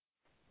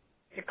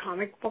The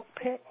comic book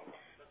pit?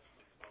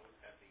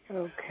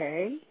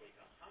 Okay.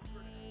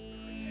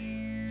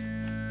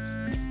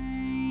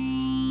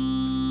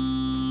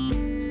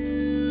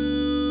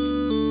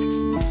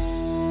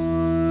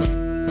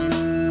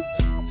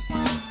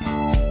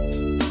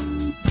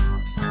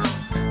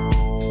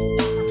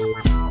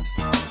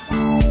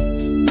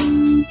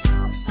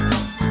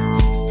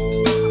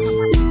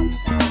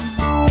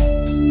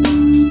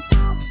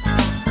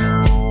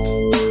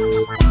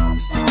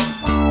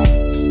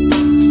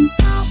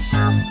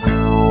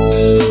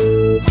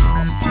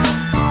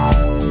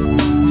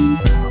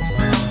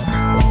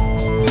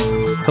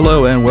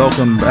 Hello and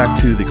welcome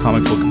back to the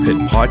Comic Book Pit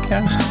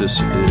podcast.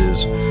 This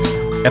is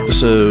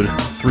episode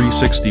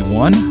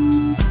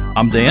 361.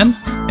 I'm Dan,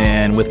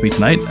 and with me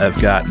tonight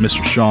I've got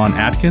Mr. Sean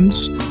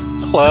Atkins.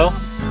 Hello.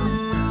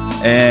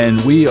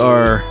 And we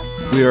are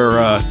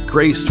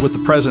graced with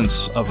the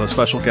presence of a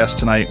special guest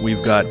tonight.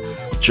 We've got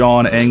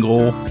John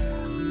Engel,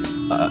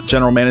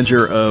 general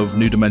manager of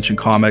New Dimension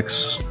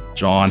Comics.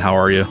 John, how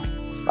are you?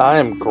 I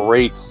am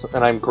great,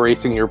 and I'm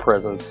gracing your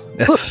presence.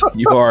 Yes,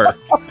 you are.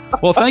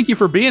 Well, thank you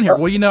for being here.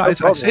 Well, you know, I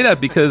say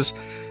that because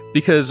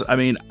I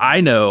mean,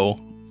 I know,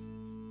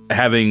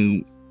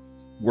 having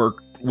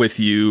worked with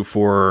you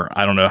for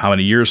I don't know how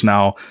many years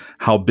now,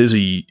 how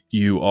busy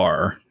you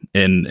are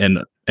in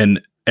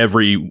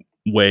every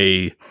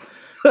way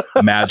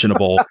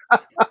imaginable.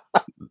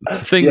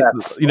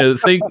 Yes. You know,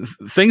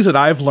 things that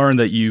I've learned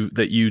that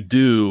you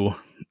do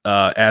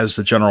as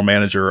the general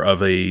manager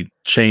of a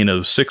chain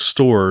of 6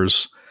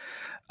 stores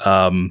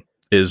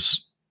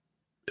is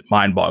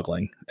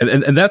mind-boggling,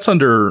 and that's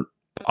under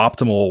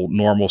optimal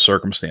normal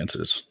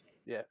circumstances.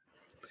 Yeah.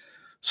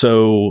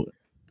 So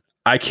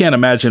I can't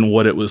imagine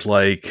what it was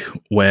like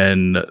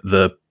when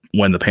the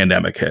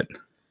pandemic hit.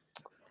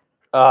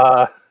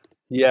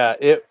 Yeah.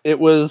 It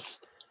was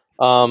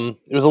a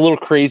little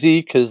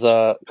crazy because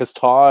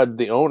Todd,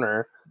 the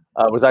owner,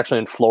 was actually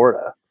in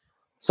Florida.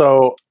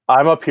 So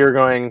I'm up here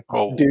going,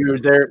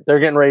 dude, they're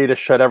getting ready to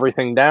shut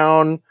everything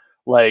down.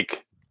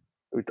 Like,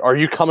 are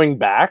you coming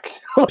back?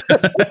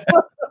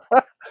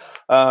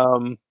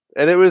 And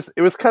it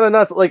was kind of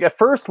nuts. Like at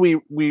first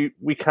we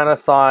kind of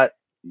thought,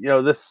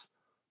 this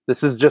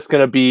is just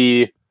gonna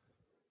be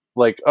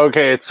like,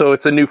 okay, it's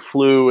a new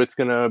flu. It's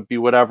gonna be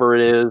whatever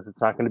it is. It's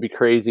not gonna be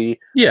crazy.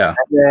 Yeah.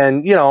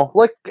 And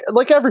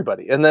like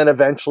everybody. And then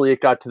eventually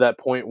it got to that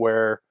point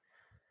where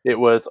it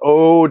was,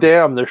 oh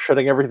damn, they're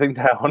shutting everything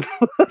down.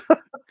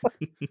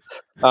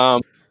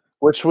 um,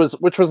 which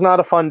was not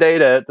a fun day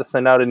to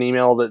send out an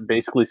email that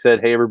basically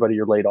said, hey everybody,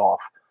 you're laid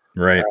off.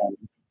 Right.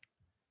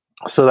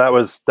 So that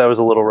was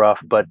a little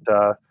rough, but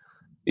I'm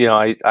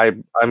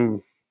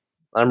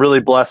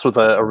really blessed with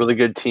a really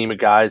good team of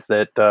guys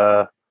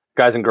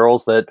guys and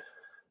girls that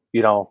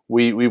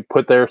we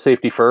put their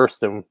safety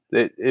first, and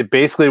it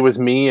basically was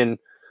me and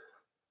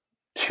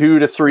 2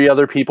 to 3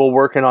 other people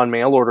working on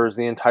mail orders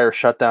the entire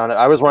shutdown.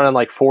 I was running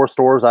like 4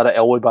 stores out of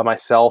Elwood by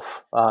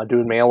myself,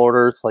 doing mail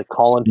orders, like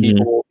calling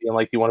people, being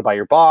like, "Do you want to buy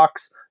your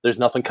box? There's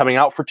nothing coming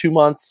out for 2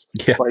 months."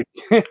 Yeah. Like,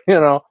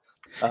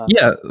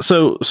 Yeah.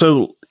 So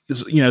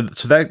you know,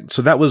 so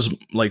that was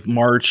like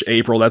March,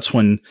 April. That's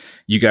when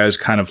you guys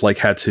kind of like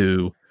had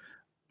to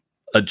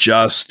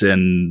adjust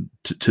and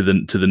to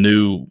the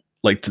new,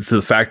 like to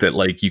the fact that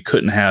like you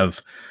couldn't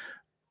have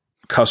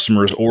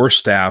customers or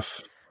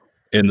staff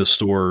in the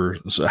store.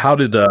 So how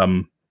did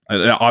and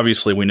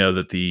obviously we know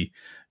that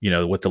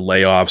with the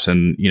layoffs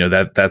and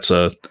that's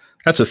a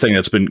thing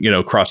that's been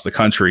across the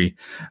country.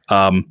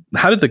 How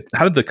did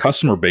the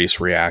customer base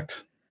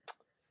react?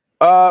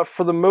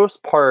 for the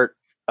most part,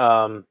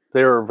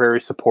 they were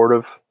very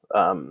supportive.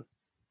 A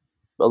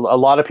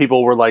lot of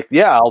people were like,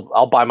 "Yeah,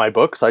 I'll buy my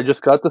books. I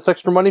just got this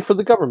extra money for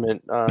the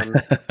government."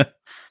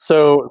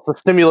 So the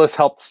stimulus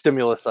helped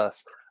stimulus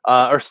us,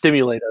 or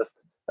stimulate us.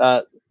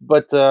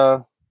 But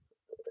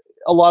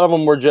a lot of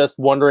them were just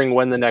wondering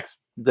when the next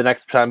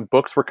time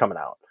books were coming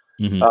out.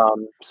 Hmm.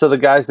 So the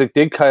guys that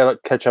did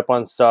catch up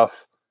on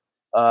stuff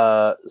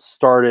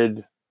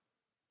started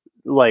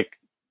like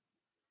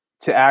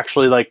to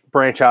actually like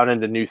branch out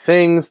into new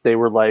things. They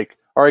were like,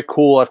 "All right,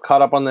 cool. I've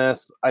caught up on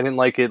this. I didn't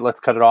like it.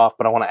 Let's cut it off,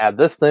 but I want to add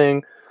this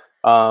thing."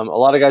 A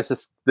lot of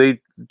guys they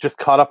just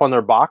caught up on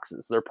their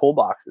boxes, their pull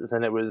boxes,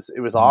 and it was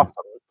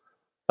awesome.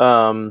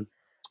 Um,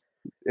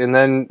 and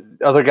then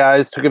other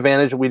guys took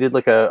advantage. We did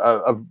like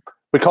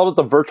we called it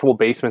the virtual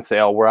basement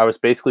sale, where I was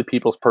basically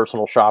people's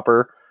personal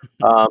shopper.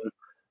 Um,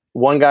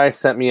 one guy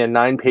sent me a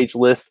 9-page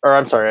list, or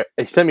I'm sorry,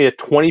 he sent me a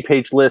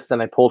 20-page list,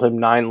 and I pulled him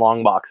 9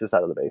 long boxes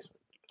out of the basement.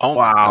 Oh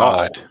Wow. my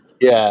God.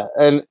 Yeah,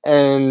 and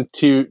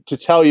to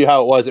tell you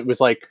how it was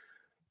like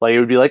it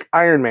would be like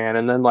Iron Man,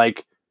 and then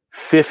like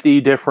 50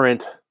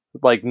 different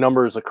like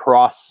numbers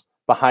across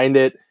behind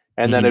it,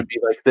 and then Mhm. it'd be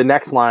like the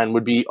next line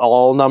would be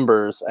all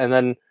numbers, and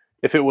then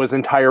if it was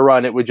entire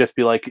run, it would just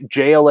be like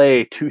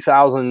JLA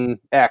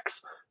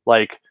 2000X,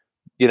 like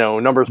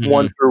numbers Mhm.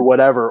 1 through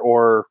whatever,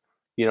 or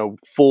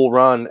full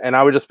run, and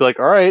I would just be like,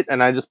 all right,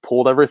 and I just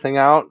pulled everything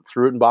out,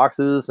 threw it in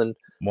boxes, and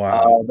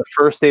Wow. the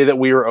first day that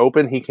we were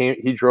open,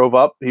 he drove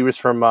up. He was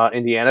from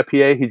Indiana,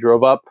 PA. He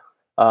drove up,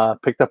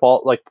 picked up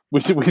all like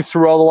we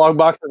threw all the long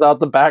boxes out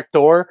the back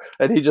door,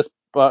 and he just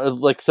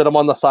like set them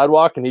on the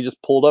sidewalk, and he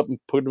just pulled up and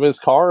put them in his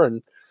car, and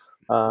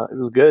it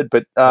was good.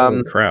 But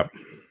Holy crap.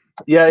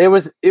 yeah, it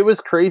was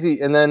crazy.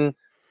 And then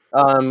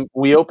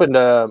we opened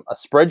a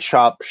spread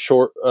shop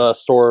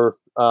store.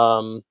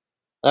 And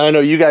I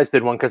know you guys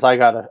did one because I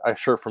got a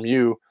shirt from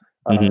you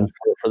Hmm.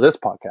 for this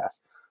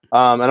podcast.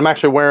 And I'm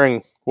actually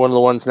wearing one of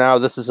the ones now.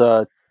 This is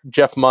a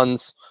Jeff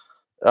Munn's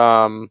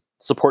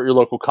support your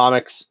local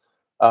comics,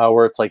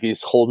 where it's like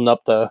he's holding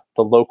up the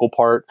local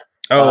part.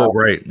 Oh,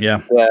 right.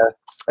 Yeah. Yeah,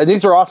 and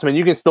these are awesome, and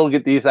you can still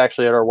get these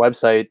actually at our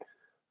website.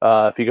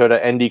 If you go to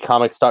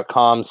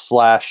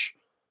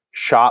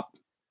ndcomics.com/shop,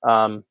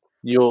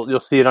 you'll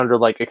see it under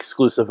like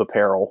exclusive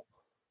apparel.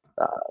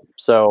 Uh,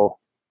 so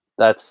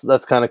that's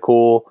kind of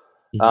cool.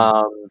 Hmm.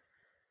 Um,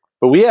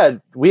 but we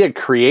had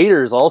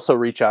creators also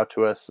reach out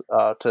to us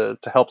to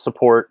help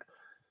support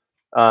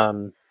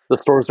the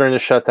stores during the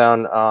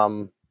shutdown.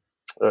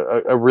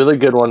 A really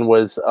good one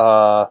was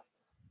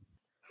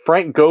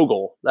Frank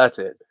Gogol. That's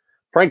it.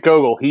 Frank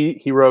Gogol.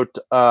 He wrote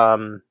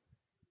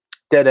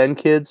Dead End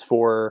Kids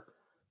for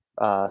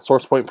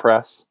Source Point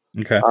Press.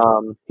 Okay.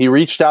 He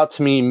reached out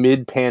to me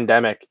mid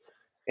pandemic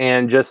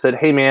and just said,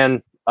 "Hey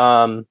man,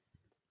 I'm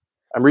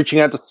reaching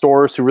out to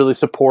stores who really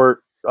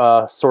support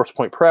Source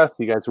Point Press.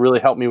 You guys really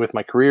helped me with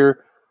my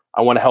career.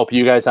 I want to help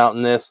you guys out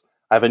in this.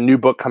 I have a new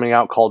book coming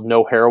out called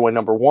No Heroin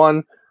Number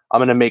One. I'm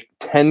going to make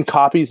 10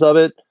 copies of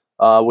it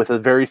with a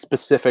very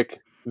specific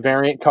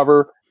variant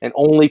cover, and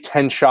only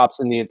 10 shops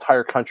in the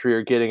entire country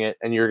are getting it,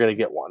 and you're going to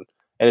get one.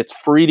 And it's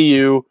free to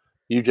you.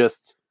 You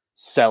just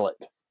sell it."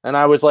 And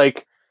I was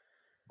like,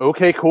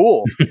 okay,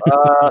 cool.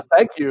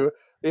 Thank you.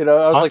 I was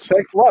like, Awesome.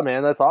 thanks a lot,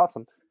 man. That's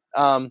awesome.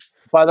 Um,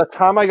 by the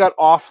time I got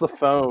off the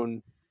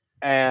phone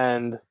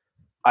and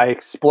I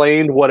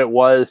explained what it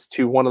was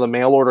to one of the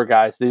mail order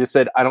guys, they just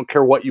said, I don't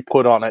care what you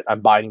put on it. I'm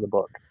buying the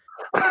book.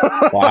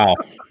 Wow.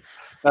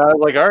 I was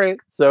like, all right.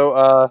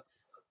 So,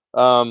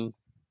 um,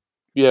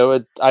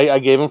 I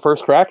gave him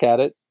first crack at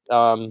it.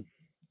 And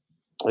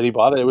he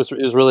bought it. It was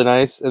really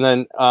nice. And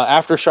then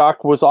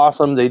Aftershock was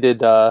awesome. They did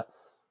the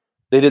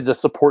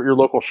support your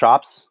local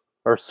shops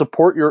or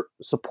support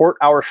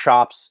our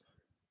shops.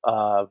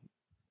 Uh,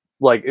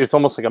 like it's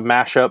almost like a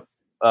mashup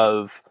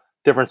of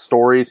different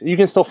stories. You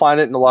can still find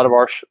it in a lot of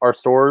our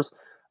stores,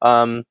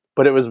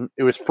 but it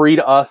was free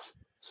to us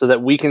so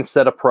that we can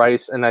set a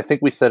price, and I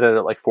think we set it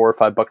at like $4 or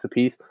 $5 a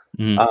piece.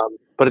 Hmm.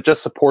 But it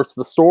just supports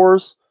the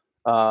stores.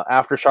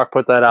 Aftershock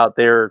put that out.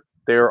 They're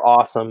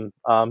awesome.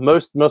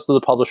 Most of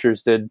the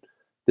publishers did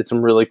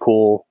some really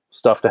cool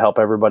stuff to help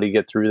everybody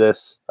get through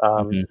this.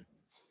 Hmm.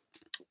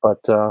 But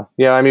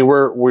yeah, I mean,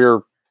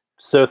 we're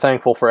so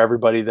thankful for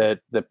everybody that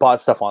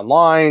bought stuff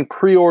online,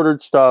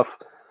 pre-ordered stuff,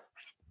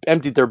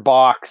 emptied their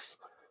box,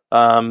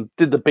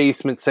 did the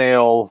basement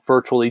sale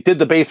virtually, did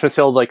the basement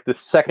sale like the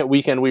second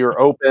weekend we were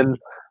open.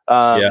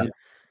 Yeah.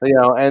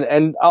 Um,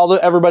 and although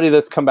everybody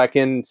that's come back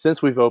in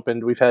since we've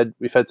opened, we've had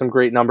some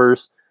great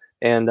numbers,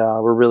 and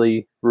we're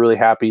really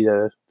happy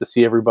to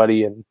see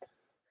everybody. And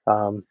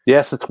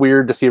yes, it's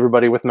weird to see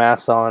everybody with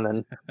masks on,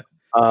 and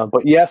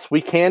but yes,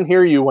 we can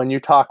hear you when you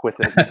talk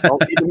with it. You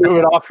don't need to move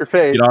it off your You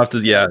face. don't have to.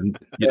 Yeah.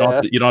 Yeah,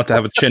 You don't have to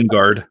have a chin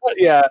guard.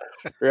 yeah,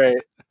 right.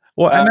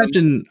 Well, I Um,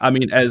 imagine. I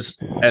mean, as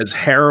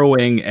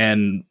harrowing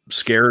and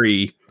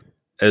scary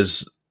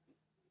as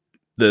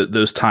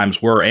those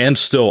times were, and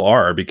still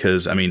are,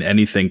 because I mean,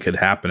 anything could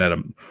happen at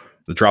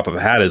the drop of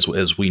a hat,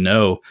 as we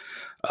know.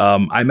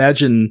 I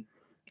imagine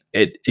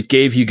it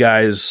gave you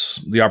guys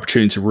the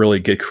opportunity to really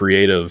get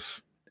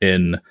creative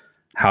in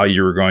how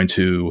you were going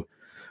to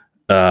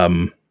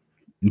um,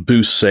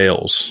 boost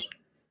sales.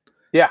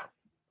 yeah.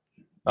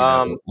 You know,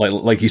 Um,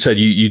 like you said,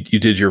 you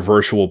did your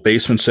virtual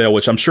basement sale,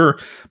 which I'm sure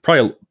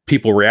probably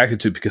people reacted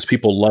to because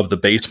people love the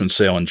basement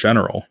sale in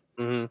general.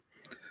 mhm.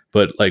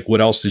 But like,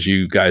 what else did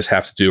you guys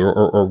have to do,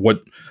 or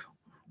what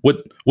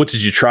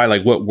did you try?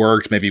 Like, what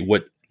worked? Maybe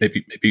what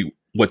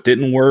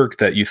didn't work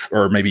that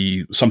or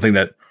maybe something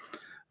that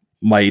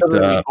might. Something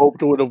we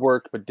hoped would have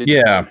worked but didn't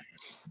Yeah. work.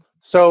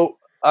 So,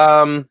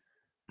 a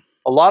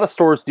lot of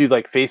stores do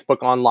like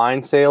Facebook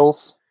online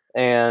sales,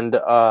 and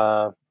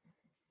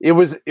it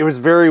was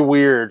very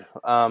weird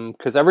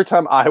because every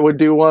time I would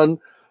do one,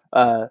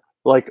 uh,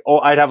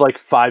 I'd have like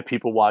 5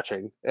 people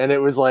watching, and it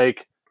was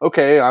like,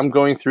 okay, I'm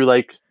going through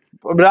like,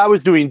 but I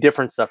was doing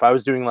different stuff. I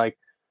was doing like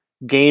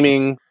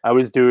gaming. I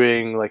was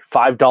doing like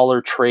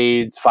 $5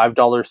 trades,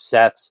 $5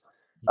 sets.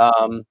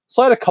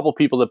 So I had a couple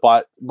people that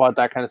bought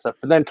that kind of stuff.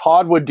 But then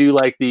Todd would do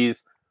like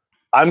these.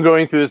 I'm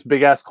going through this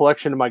big ass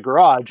collection in my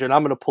garage, and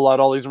I'm going to pull out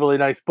all these really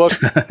nice books.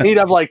 He'd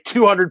have like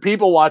 200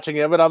 people watching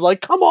him, and I'm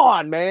like, come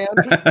on, man.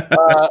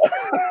 Uh,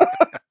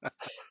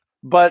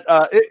 but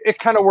it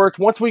kind of worked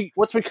once we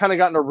kind of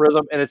got in a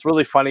rhythm, and it's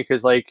really funny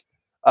because like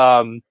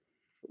um,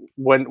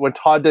 when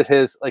Todd did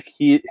his like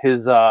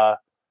his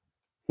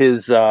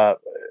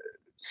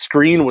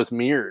screen was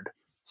mirrored,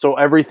 so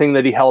everything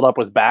that he held up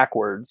was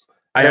backwards,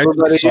 and I actually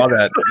everybody, saw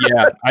that.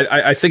 Yeah,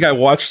 I think I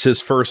watched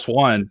his first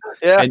one,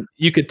 yeah, and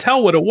you could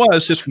tell what it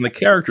was just from the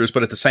characters,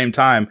 but at the same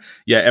time,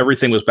 yeah,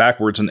 everything was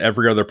backwards, and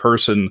every other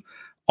person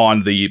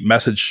on the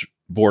message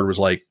board was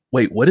like,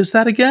 "Wait, what is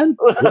that again?"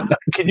 What?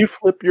 can you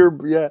flip your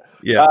yeah?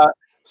 Yeah. Uh,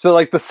 so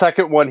like the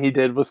second one he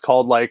did was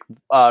called like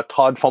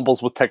Todd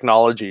fumbles with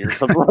technology or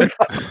something like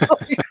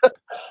that.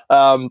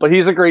 But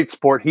he's a great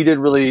sport. He did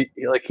really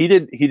he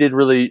did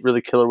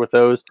really killer with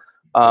those.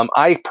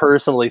 I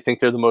personally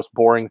think they're the most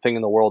boring thing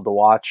in the world to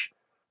watch.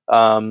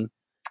 Um,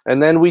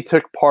 and then we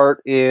took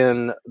part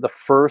in the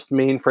first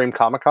Mainframe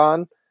Comic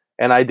Con,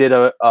 and I did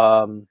a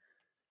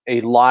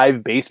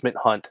live basement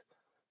hunt.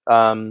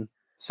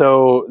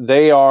 So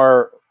they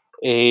are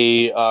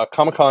a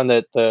Comic Con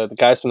that the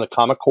guys from the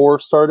Comic Core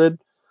started,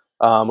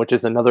 which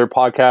is another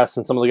podcast,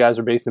 and some of the guys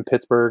are based in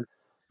Pittsburgh.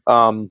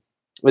 And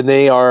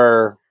they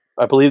are,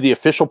 I believe, the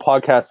official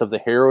podcast of the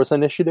Heroes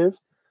Initiative.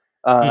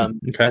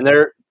 Okay. And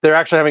they're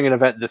actually having an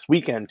event this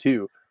weekend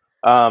too,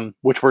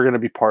 which we're going to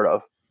be part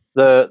of.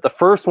 The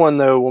first one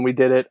though, when we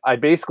did it, I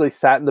basically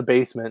sat in the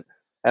basement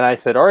and I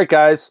said, "All right,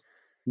 guys,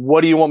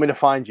 what do you want me to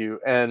find you?"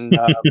 And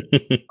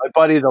my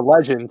buddy, the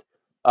Legend,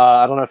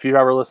 I don't know if you've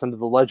ever listened to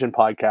the Legend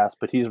podcast,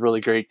 but he's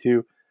really great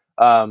too.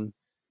 Um,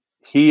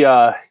 he's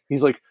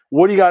like,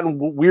 "What do you got in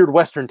weird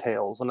Western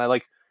tales?" And I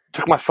like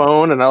took my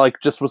phone and I like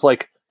just was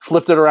like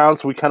flipped it around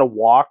so we kind of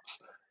walked,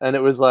 and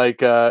it was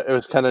like it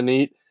was kind of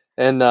neat.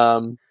 And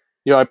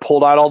I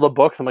pulled out all the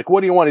books. I'm like,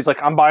 "What do you want?" He's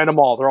like, "I'm buying them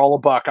all. They're all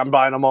 $1. I'm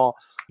buying them all."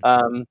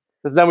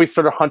 Because then we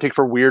started hunting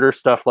for weirder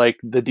stuff like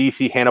the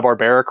DC Hanna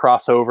Barbera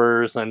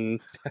crossovers and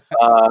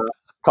a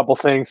couple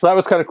things. So that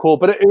was kind of cool.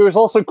 But it was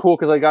also cool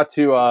because I got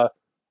to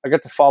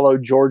follow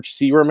George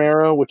C.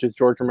 Romero, which is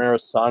George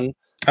Romero's son.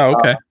 Oh, Uh,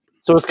 okay.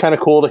 so it's kind of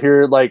cool to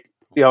hear like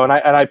and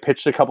I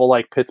pitched a couple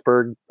like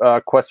Pittsburgh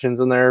questions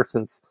in there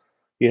since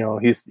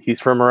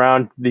he's from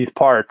around these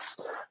parts.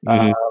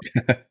 Uh,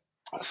 Hmm.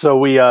 so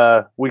we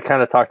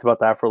kind of talked about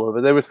that for a little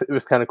bit. It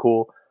was kind of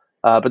cool.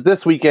 But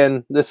this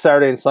weekend, this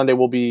Saturday and Sunday,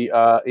 will be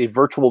a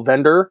virtual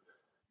vendor.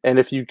 And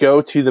if you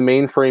go to the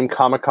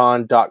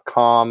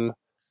mainframecomiccon.com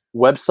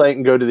website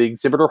and go to the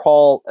exhibitor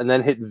hall and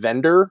then hit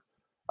vendor,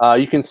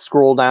 you can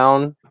scroll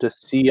down to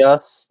see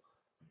us.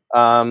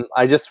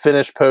 I just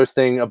finished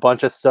posting a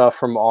bunch of stuff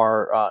from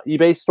our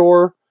eBay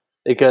store.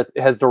 It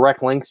has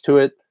direct links to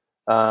it.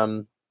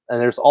 And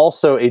there's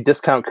also a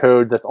discount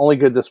code that's only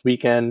good this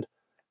weekend.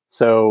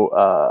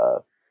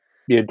 So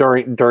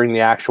during the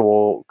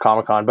actual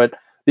Comic Con. But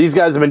these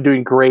guys have been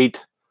doing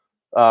great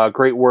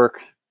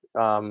work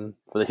for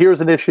the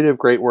Heroes Initiative.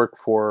 Great work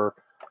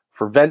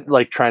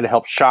like trying to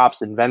help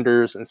shops and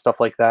vendors and stuff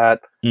like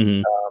that.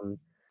 Hmm.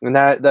 And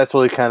that's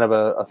really kind of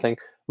a thing.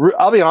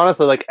 I'll be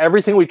honest, like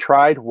everything we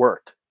tried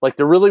worked. Like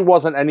there really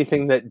wasn't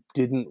anything that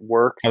didn't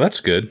work. Oh, that's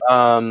good.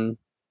 Um,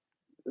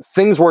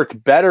 Things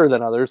worked better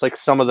than others. Like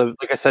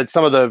like I said,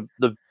 some of the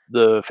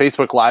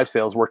Facebook Live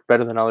sales worked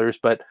better than others,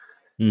 but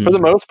for the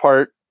Hmm. most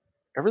part,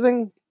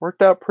 everything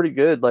worked out pretty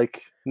good.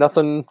 Like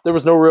nothing, there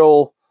was no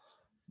real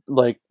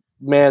like,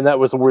 man, that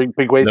was a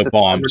big waste No of time.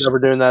 We're bombs. never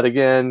doing that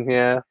again.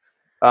 Yeah.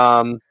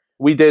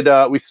 We did.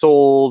 We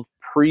sold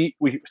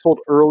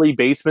early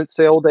basement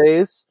sale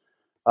days,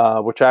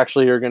 which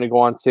actually are going to go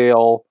on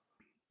sale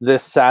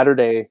this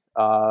Saturday.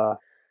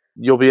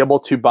 You'll be able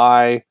to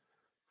buy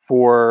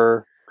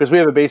for because we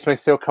have a basement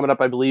sale coming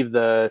up. I believe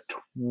the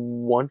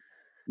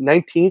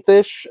 19th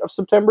ish of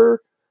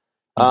September.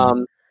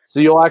 Hmm. So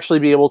you'll actually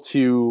be able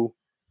to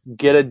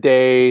get a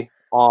day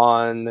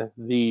on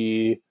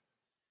the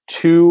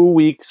 2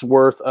 weeks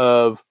worth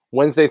of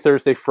Wednesday,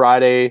 Thursday,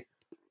 Friday,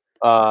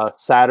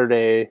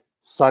 Saturday,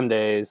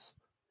 Sundays.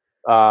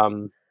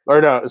 Or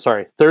no,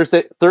 sorry,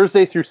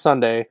 Thursday through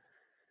Sunday,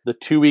 the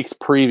 2 weeks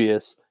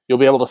previous. You'll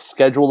be able to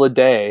schedule a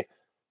day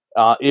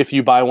if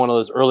you buy one of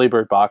those early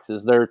bird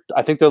boxes.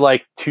 I think they're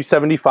like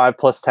 275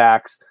 plus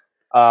tax.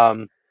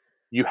 Um,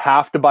 you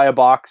have to buy a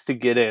box to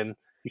get in.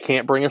 You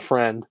can't bring a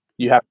friend.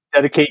 You have to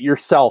dedicate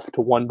yourself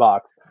to one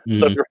box. So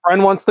if Hmm. your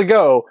friend wants to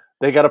go,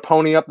 they got to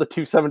pony up the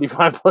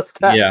 275 plus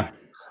tax. Yeah.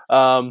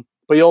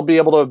 But you'll be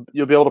able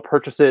to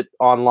purchase it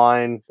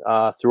online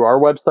through our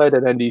website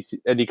at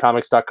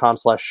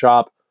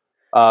ndcomics.com/shop.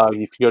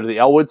 If you go to the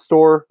Elwood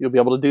store, you'll be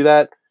able to do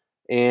that,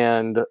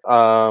 and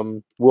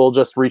we'll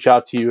just reach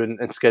out to you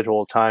and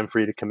schedule a time for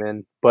you to come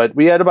in. But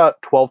we had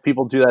about 12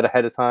 people do that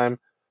ahead of time,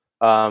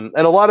 and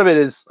a lot of it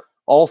is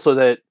also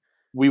that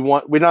we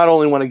not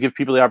only want to give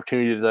people the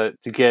opportunity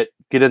to get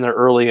in there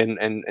early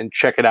and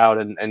check it out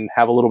and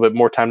have a little bit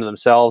more time to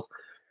themselves,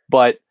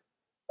 but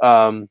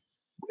um,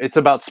 it's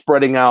about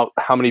spreading out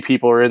how many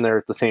people are in there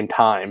at the same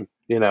time.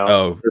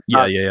 Oh, It's yeah,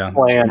 not yeah, yeah.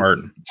 planned. Smart.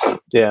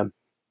 Yeah,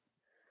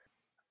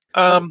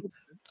 Um,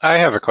 I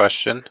have a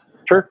question.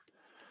 sure.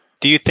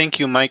 Do you think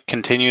you might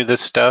continue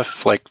this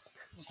stuff, like,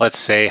 let's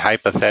say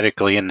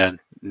hypothetically in the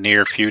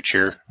near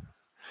future,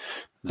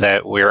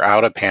 that we're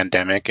out of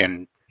pandemic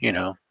and,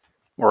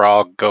 we're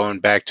all going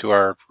back to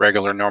our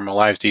regular normal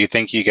lives? Do you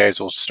think you guys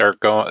will start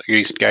going,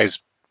 you guys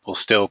will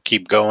still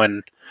keep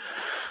going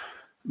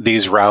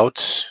these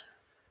routes,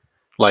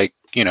 like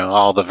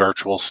all the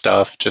virtual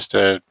stuff, just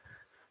to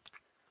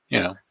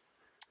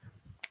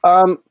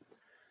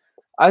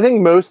I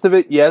think most of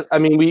it, yes. I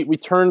mean, we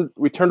turned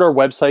our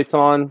websites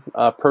on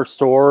per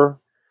store,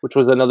 which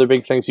was another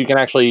big thing. So you can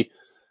actually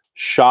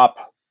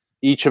shop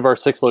each of our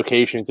 6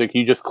 locations. Like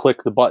you just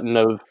click the button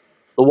of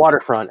the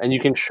waterfront, and you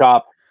can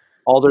shop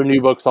all their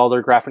new books, all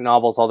their graphic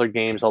novels, all their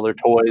games, all their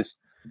toys.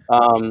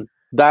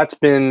 That's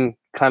been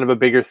kind of a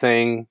bigger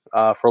thing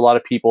for a lot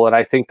of people, and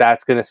I think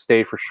that's going to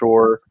stay for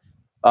sure.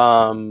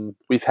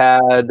 We've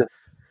had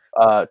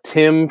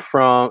Tim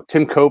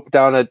Cope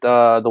down at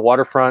the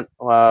waterfront.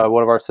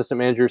 One of our assistant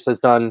managers has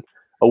done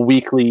a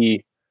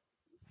weekly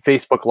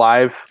Facebook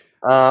Live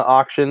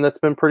auction that's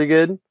been pretty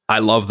good. I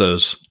love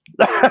those.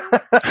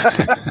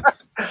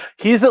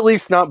 He's at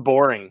least not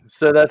boring,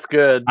 so that's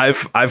good.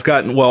 I've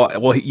gotten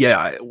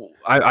yeah.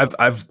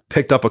 I've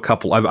picked up a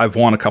couple. I've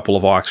won a couple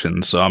of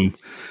auctions, so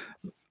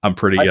I'm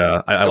pretty.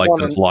 I like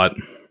those a lot.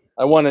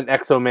 I won an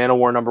Exo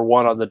Manowar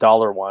 #1 on the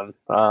dollar one.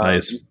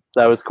 Nice.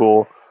 That was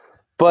cool.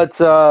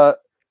 But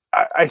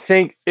I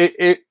think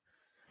it.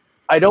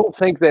 I don't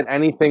think that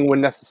anything would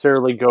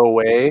necessarily go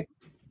away.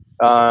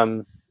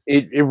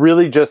 It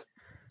really just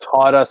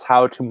taught us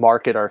how to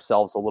market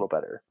ourselves a little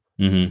better,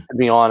 to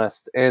be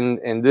honest.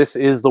 And this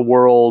is the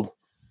world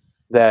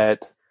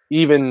that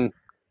even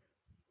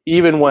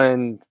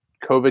when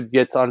COVID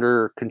gets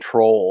under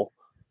control,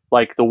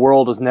 like the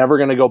world is never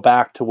going to go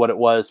back to what it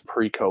was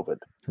pre-COVID.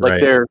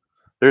 Like right.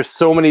 There's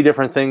so many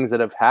different things that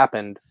have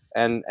happened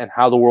and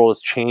how the world has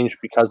changed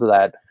because of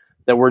that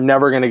we're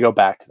never going to go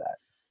back to that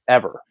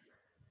ever.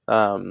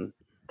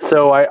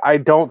 So I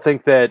don't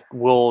think that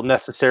we'll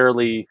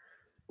necessarily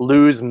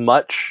lose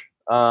much.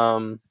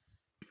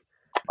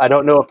 I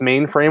don't know if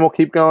mainframe will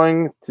keep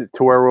going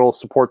to where we'll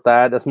support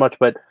that as much,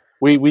 but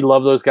we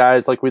love those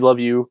guys like we love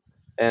you,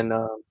 and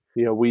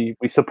we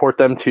support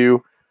them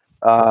too,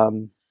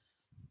 and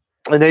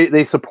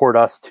they support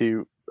us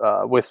too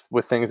with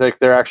things like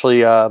they're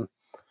actually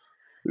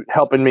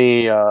helping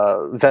me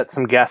vet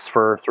some guests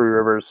for Three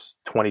Rivers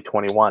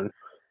 2021.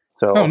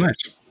 So nice.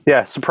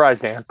 Yeah,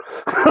 surprise, Dan.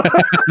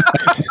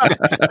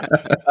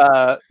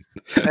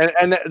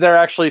 And they're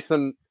actually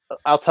some.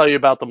 I'll tell you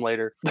about them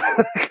later.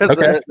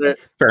 Okay.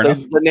 Fair enough.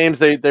 The names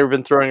they've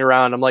been throwing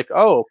around, I'm like,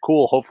 oh,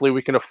 cool. Hopefully,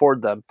 we can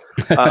afford them.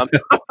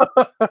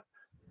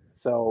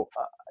 So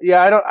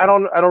yeah, I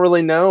don't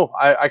really know.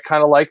 I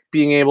kind of like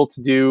being able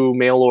to do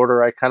mail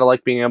order. I kind of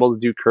like being able to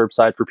do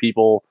curbside for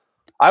people.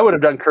 I would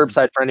have done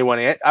curbside for anyone.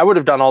 I would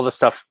have done all this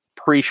stuff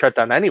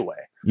pre-shutdown anyway.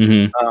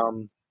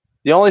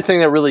 The only thing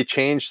that really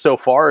changed so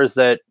far is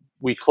that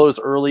we close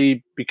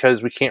early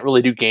because we can't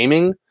really do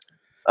gaming.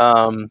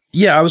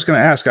 Yeah, I was going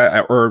to ask.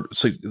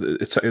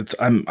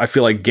 I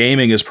feel like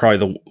gaming is probably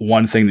the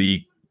one thing that you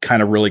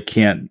kind of really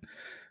can't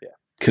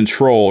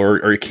control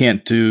or you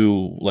can't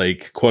do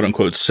like quote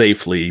unquote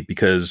safely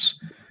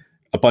because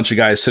a bunch of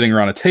guys sitting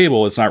around a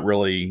table. It's not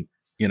really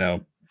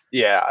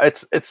Yeah,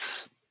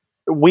 it's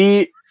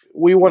we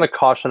want to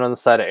caution on the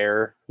side of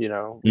error. We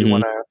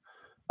want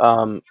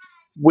to.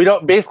 We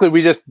don't. Basically,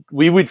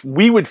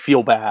 we would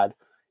feel bad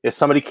if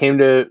somebody came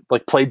to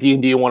like play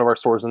D&D in one of our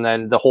stores and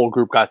then the whole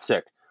group got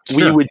sick. Sure.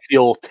 We would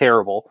feel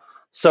terrible.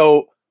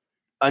 So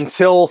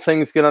until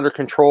things get under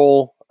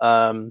control,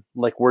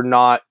 like we're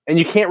not, and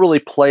you can't really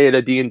play at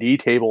a D&D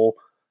table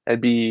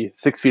and be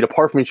 6 feet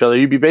apart from each other.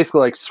 You'd be basically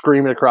like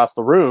screaming across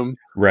the room,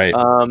 right?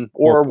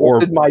 Or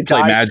what did my play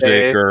die Magic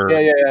say?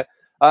 or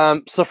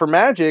So for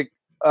Magic,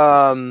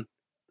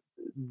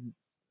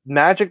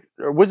 Magic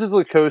or Wizards of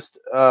the Coast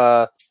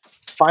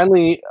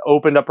finally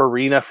opened up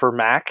Arena for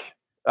Mac,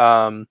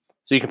 so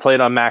you can play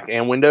it on Mac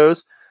and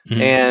Windows.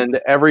 And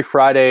every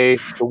Friday,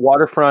 the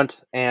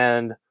Waterfront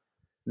and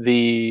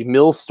the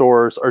Mill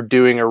stores are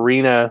doing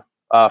Arena,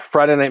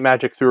 Friday Night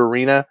Magic through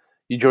Arena.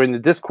 You join the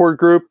Discord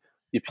group,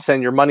 you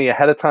send your money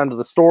ahead of time to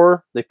the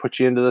store, they put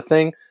you into the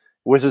thing.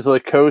 Wizards of the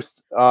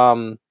Coast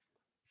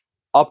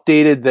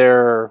updated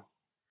their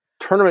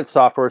tournament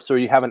software, so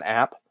you have an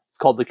app. It's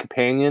called the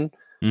Companion.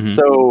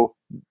 So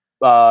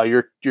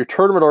your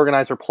tournament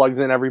organizer plugs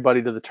in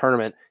everybody to the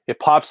tournament. It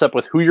pops up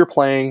with who you're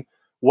playing,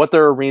 what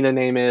their arena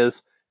name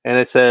is, and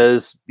it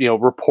says,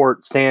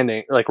 report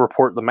standing, like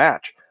report the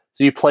match.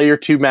 So you play your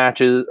 2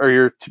 matches or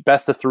your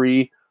best of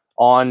 3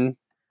 on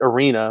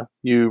Arena.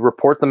 You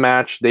report the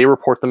match. They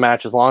report the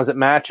match. As long as it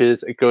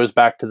matches, it goes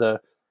back to the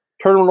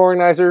tournament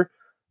organizer.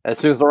 As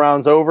soon as the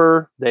round's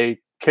over, they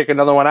kick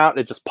another one out.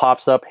 And it just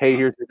pops up. Hey,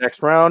 here's your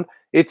next round.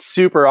 It's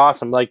super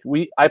awesome. Like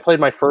I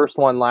played my first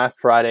one last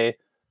Friday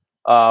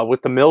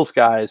with the Mills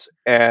guys,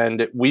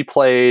 and we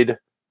played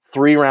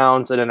 3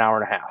 rounds in an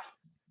hour and a half,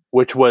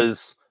 which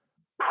was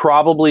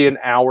probably an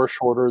hour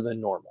shorter than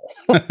normal.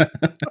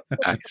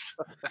 Nice.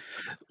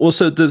 Well,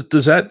 so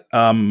does that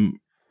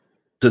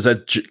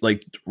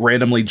like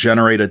randomly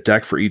generate a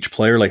deck for each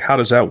player? Like, how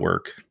does that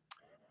work?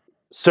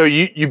 So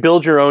you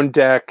build your own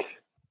deck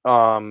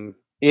in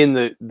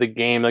the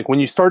game. Like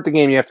when you start the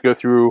game, you have to go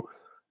through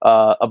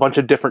a bunch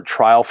of different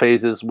trial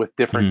phases with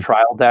different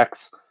trial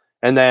decks,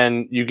 and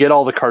then you get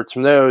all the cards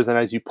from those, and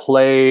as you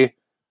play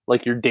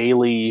like your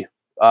daily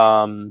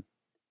quests,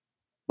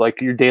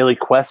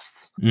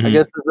 I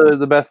guess is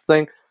the best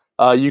thing.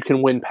 You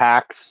can win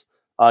packs.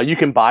 You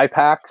can buy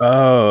packs.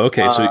 Oh,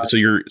 okay.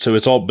 So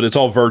it's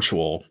all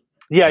virtual.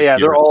 Yeah,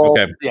 they're all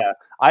okay. yeah.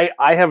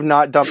 I have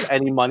not dumped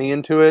any money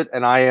into it,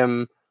 and I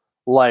am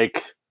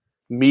like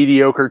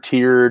mediocre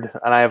tiered,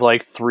 and I have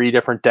like 3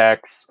 different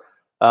decks.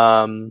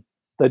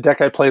 The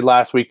deck I played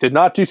last week did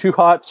not do too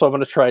hot, so I'm going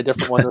to try a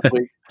different one this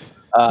week.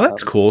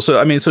 That's cool. So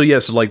I mean, so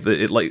yes, like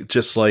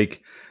just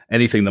like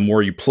anything, the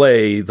more you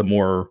play, the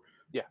more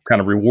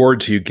kind of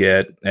rewards you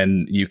get,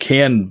 and you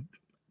can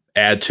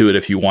add to it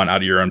if you want out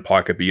of your own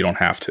pocket, but you don't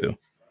have to.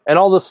 And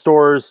all the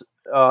stores,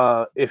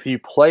 if you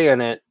play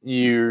in it,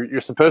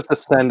 you're supposed to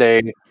send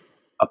a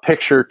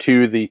picture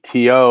to the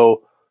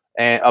TO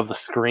and of the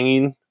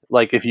screen.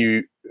 Like if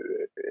you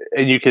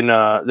and you can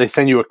they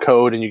send you a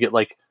code and you get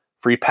like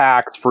free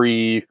packs,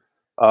 free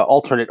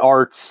alternate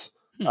arts,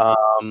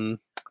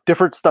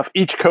 different stuff.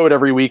 Each code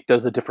every week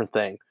does a different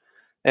thing,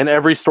 and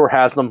every store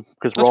has them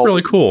because That's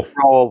really cool.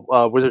 we're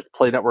all Wizards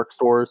Play Network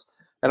stores.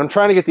 And I'm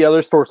trying to get the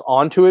other stores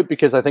onto it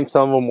because I think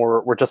some of them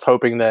were just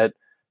hoping that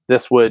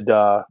this would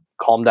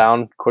calm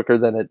down quicker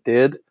than it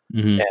did.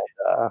 Mm-hmm. And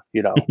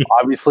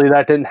obviously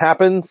that didn't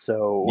happen.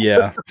 So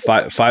yeah,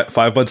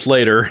 5 months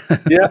later.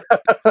 yeah.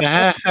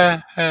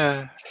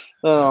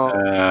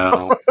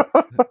 Oh.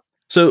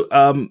 So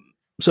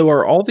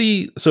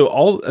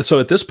so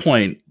at this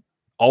point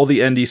all the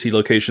NDC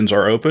locations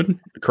are open,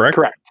 correct?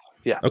 Correct.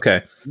 Yeah.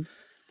 Okay.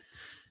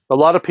 A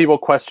lot of people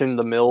question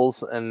the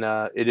Mills, and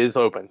it is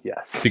open.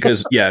 Yes.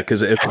 Because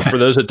if for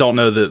those that don't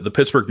know, the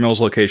Pittsburgh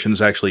Mills location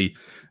is actually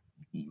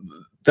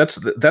that's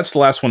the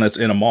last one that's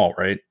in a mall,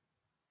 right?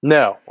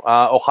 No,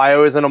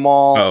 Ohio is in a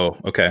mall. Oh,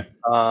 okay.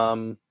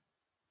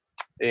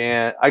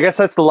 And I guess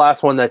that's the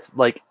last one that's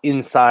like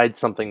inside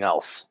something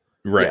else.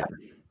 Right.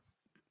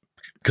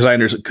 Because I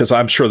understand, because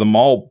I'm sure the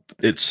mall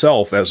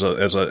itself as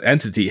a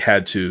entity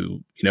had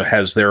to,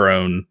 has their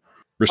own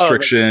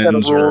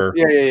restrictions or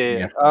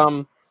yeah.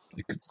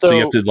 So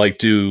you have to like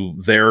do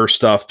their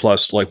stuff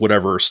plus like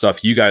whatever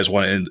stuff you guys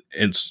want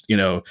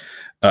to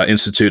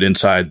institute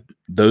inside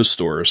those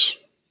stores.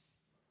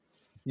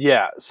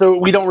 Yeah, so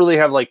we don't really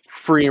have like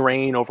free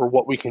reign over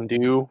what we can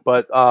do,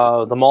 but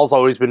the mall's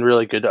always been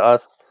really good to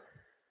us.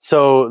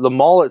 So the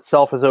mall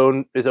itself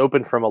is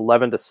open from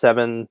 11 to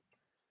 7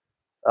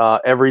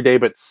 every day,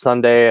 but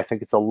Sunday I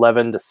think it's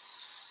 11 to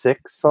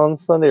 6 on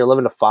Sunday, or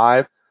 11 to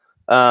 5.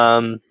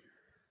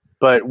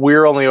 But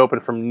we're only open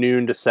from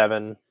noon to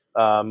 7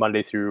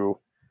 Monday through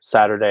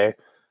Saturday.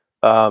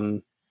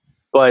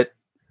 But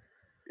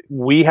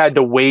we had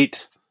to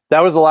wait.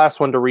 That was the last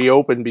one to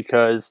reopen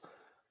because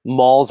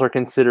malls are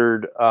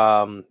considered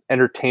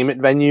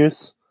entertainment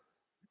venues.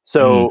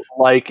 So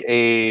like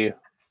a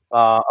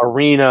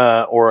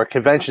arena or a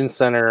convention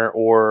center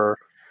or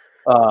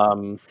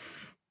anything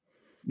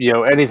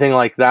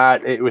like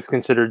that, it was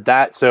considered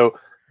that. So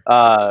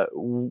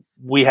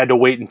we had to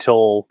wait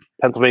until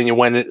Pennsylvania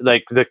went,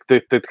 like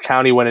the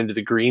county went into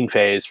the green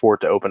phase for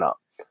it to open up.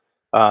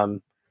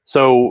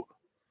 So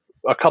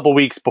a couple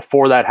weeks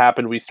before that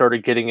happened, we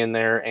started getting in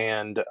there,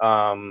 and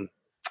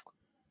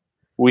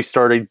we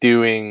started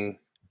doing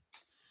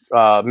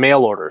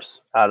mail orders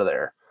out of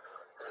there.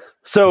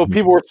 So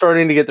people were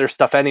starting to get their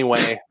stuff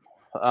anyway,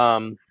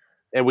 and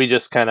we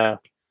just kind of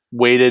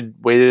waited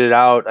it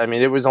out. I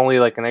mean, it was only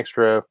like an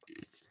extra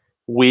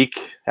week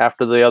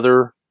after the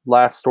other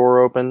last store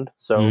opened.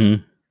 So,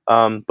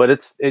 but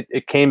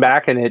it came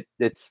back, and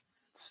it's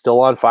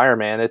still on fire,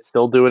 man. It's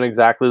still doing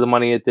exactly the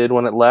money it did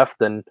when it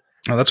left, and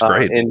that's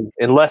great.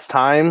 In less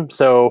time.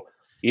 So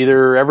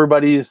either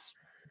everybody's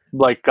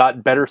like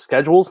got better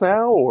schedules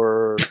now,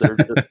 or they're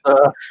just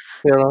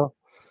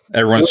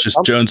everyone's just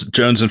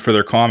jonesing for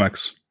their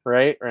comics.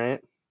 Right.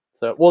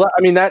 So, well,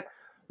 I mean that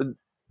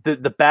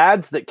the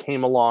bads that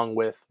came along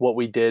with what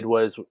we did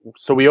was,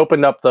 so we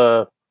opened up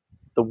the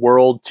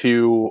world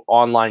to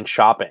online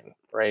shopping,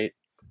 right?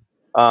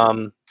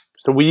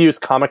 So we use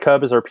Comic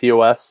Hub as our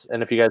POS,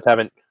 and if you guys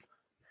haven't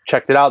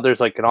checked it out,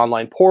 there's like an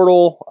online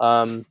portal.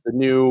 The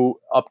new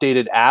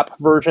updated app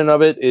version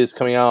of it is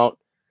coming out.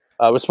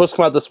 It was supposed to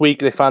come out this week.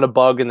 They found a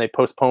bug and they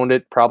postponed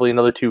it probably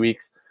another 2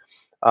 weeks.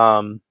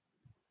 But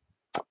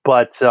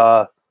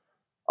a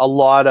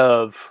lot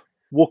of,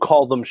 we'll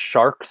call them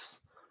sharks,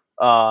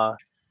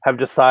 have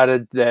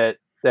decided that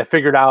they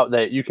figured out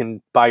that you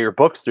can buy your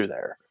books through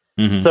there.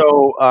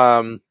 So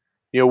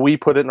we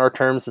put it in our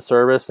terms of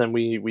service, and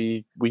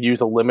we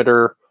use a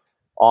limiter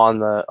on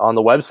the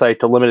website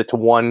to limit it to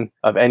one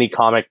of any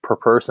comic per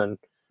person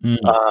in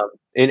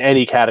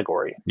any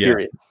category.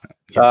 Period.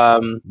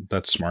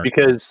 That's smart,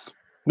 because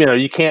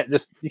you can't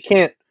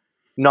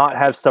not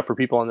have stuff for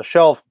people on the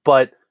shelf,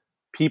 but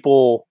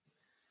people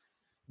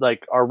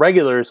like our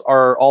regulars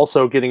are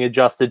also getting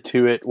adjusted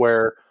to it,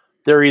 where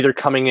they're either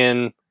coming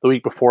in the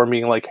week before and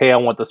being like, hey, I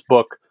want this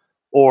book,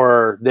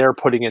 or they're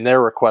putting in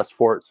their request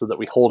for it so that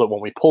we hold it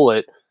when we pull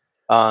it.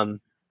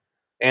 And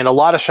a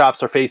lot of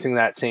shops are facing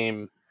that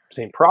same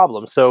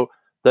problem. So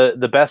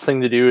the best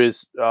thing to do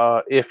is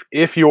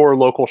if your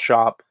local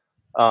shop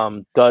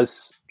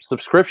does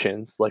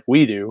subscriptions like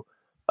we do,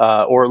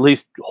 or at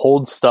least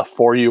holds stuff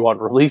for you on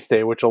release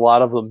day, which a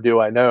lot of them do,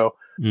 I know.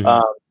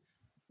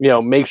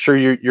 Make sure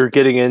you're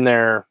getting in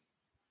there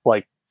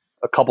like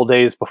a couple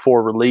days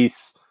before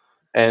release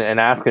and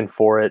asking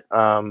for it.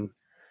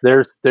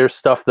 There's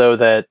stuff though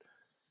that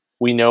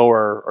we know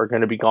are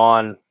going to be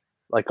gone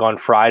like on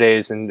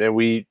Fridays, and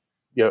we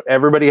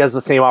everybody has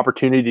the same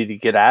opportunity to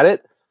get at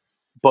it,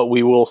 but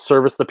we will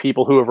service the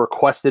people who have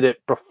requested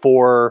it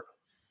before,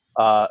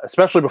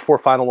 especially before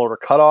final order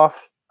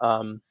cutoff.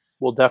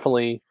 We'll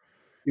definitely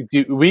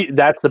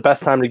that's the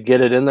best time to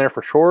get it in there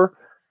for sure.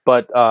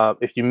 But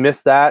if you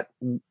miss that,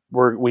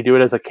 we do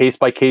it as a case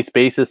by case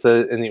basis,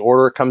 and the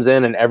order comes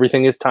in, and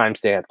everything is time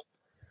stamped.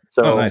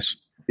 So nice.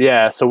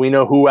 Yeah, so we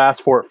know who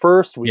asked for it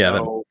first. We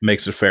know, that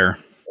makes it fair.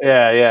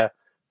 Yeah.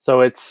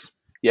 So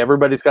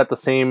everybody's got the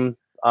same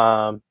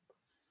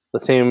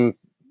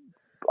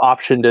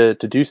option to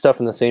do stuff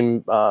and the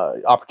same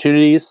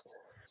opportunities.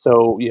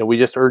 So we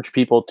just urge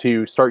people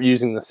to start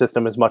using the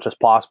system as much as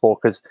possible,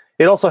 because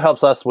it also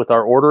helps us with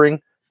our ordering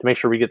to make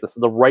sure we get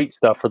the right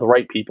stuff for the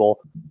right people.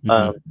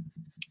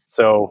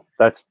 So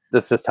that's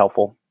just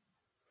helpful.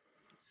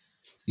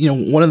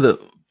 One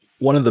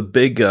of the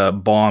big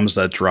bombs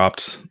that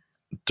dropped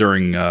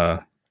during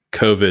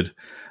COVID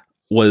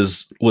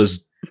was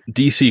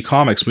DC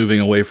Comics moving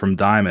away from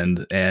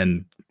Diamond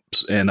and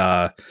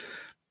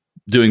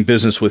doing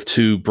business with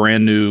two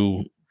brand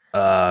new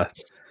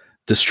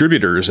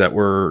distributors that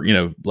were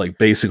like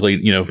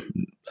basically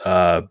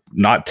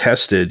not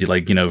tested,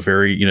 like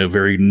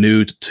very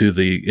new to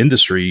the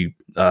industry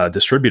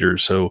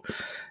distributors. So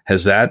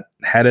has that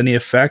had any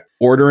effect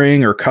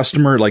ordering or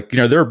customer, like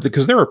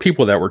because there were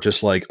people that were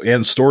just like,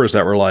 and stores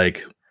that were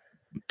like,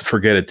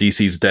 forget it,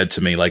 DC's dead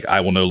to me, like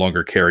I will no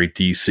longer carry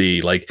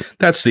DC. Like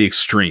that's the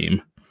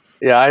extreme.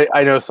 Yeah,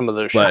 I know some of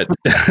those but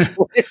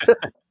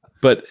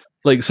but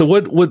like, so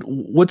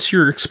what's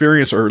your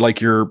experience, or like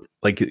your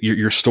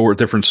store,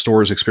 different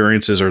stores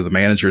experiences, or the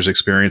manager's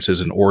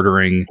experiences in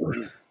ordering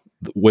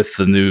with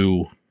the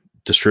new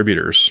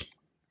distributors?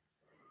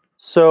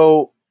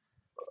 So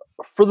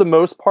for the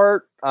most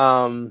part,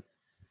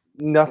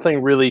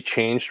 nothing really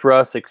changed for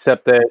us,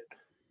 except that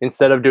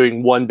instead of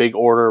doing one big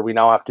order, we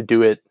now have to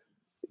do it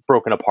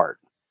broken apart.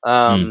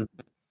 But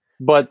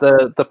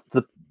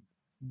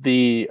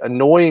the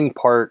annoying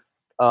part,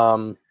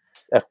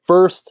 at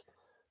first,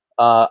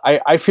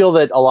 I feel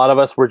that a lot of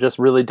us were just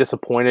really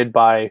disappointed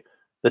by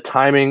the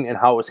timing and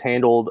how it was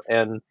handled,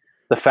 and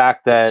the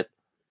fact that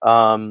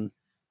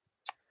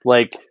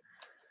like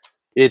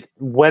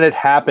when it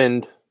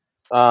happened,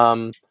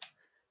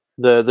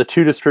 the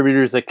two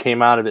distributors that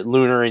came out of it,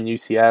 Lunar and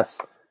UCS,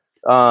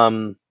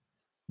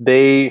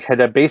 they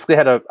had basically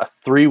had a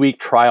 3-week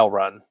trial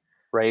run,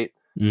 right?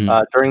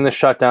 During the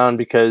shutdown,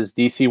 because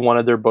DC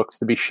wanted their books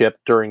to be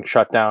shipped during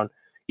shutdown.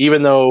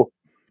 Even though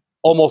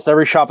almost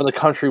every shop in the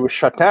country was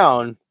shut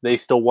down, they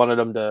still wanted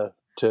them to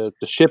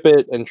ship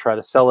it and try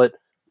to sell it.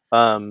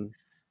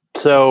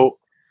 So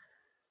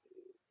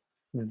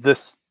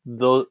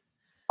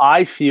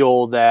I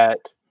feel that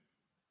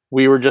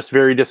we were just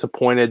very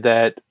disappointed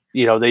that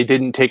they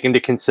didn't take into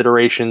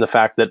consideration the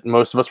fact that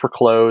most of us were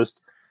closed,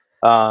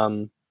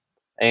 and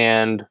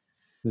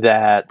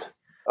that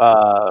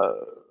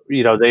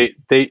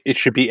they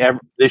should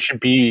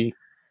be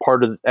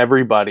part of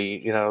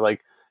everybody,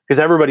 like, because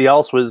everybody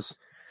else was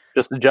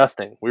just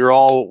adjusting. We were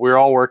all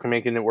working,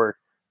 making it work,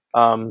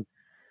 and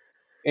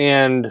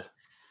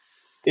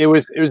it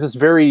was just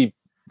very,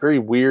 very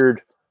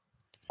weird.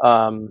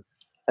 And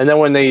then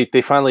when they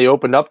finally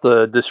opened up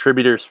the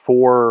distributors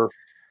for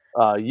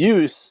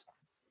use,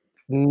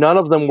 neither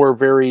of them were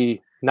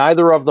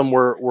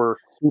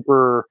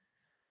super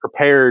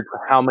prepared for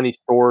how many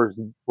stores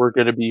were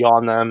going to be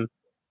on them,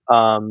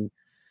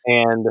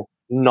 and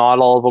not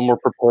all of them were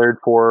prepared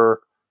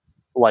for,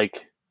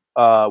 like,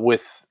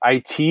 with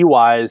IT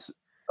wise,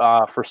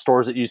 for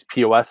stores that use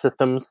POS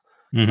systems,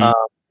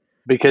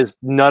 because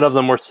none of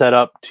them were set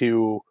up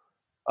to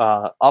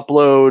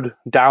upload,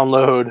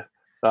 download,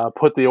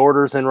 put the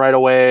orders in right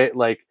away.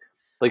 Like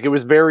it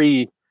was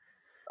very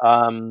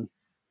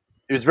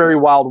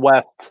Wild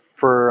West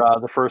for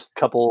the first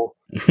couple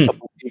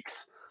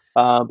weeks.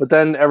 But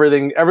then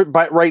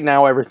right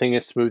now everything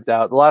is smoothed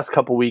out. The last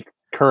couple weeks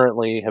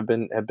currently have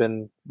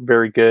been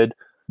very good.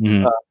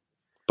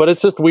 But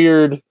it's just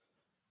weird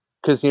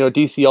because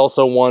DC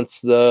also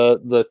wants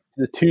the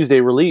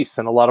Tuesday release,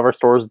 and a lot of our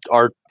stores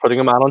are putting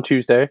them out on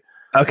Tuesday.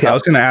 Okay, I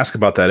was going to ask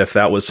about that, if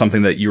that was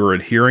something that you were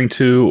adhering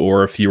to,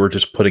 or if you were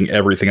just putting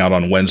everything out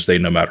on Wednesday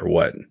no matter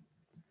what.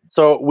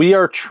 So we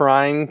are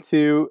trying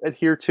to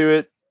adhere to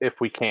it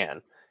if we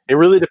can. It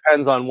really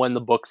depends on when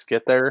the books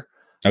get there.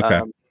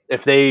 Okay.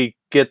 If they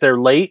get there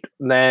late,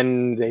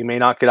 then they may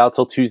not get out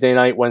till Tuesday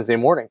night, Wednesday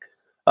morning.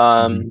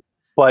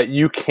 But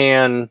you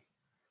can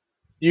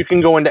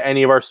go into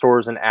any of our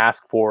stores and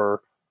ask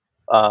for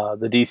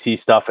the DC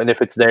stuff, and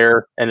if it's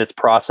there and it's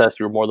processed,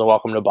 you're more than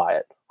welcome to buy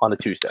it on a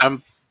Tuesday.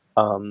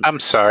 I'm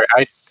sorry.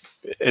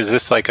 is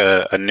this like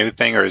a new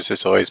thing, or has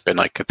this always been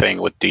like a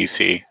thing with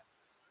DC?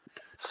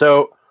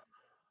 So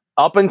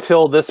up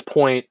until this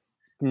point,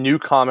 new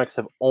comics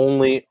have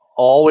only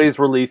always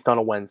released on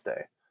a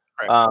Wednesday.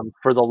 Right.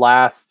 For the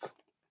last,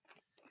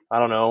 I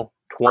don't know,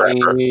 Forever.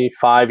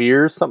 25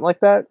 years, something like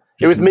that.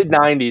 It was mid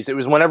 90s. It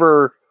was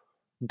whenever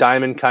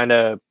Diamond kind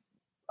of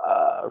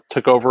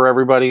took over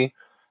everybody,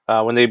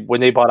 when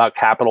they bought out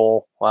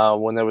Capital,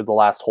 when they were the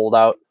last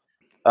holdout.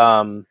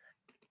 Um,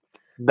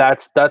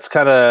 that's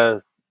kind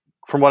of,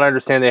 from what I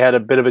understand, they had a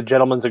bit of a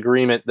gentleman's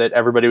agreement that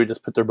everybody would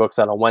just put their books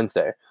out on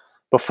Wednesday.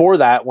 Before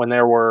that, when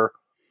there were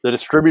the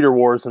distributor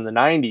wars in the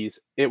 90s,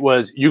 it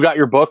was you got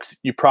your books,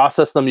 you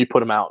process them, you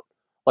put them out.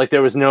 Like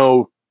there was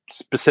no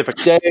specific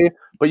day,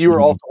 but you were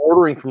also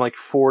ordering from like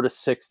 4 to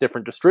 6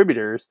 different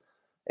distributors,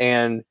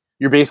 and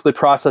you're basically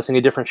processing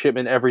a different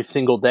shipment every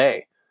single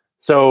day.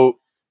 So,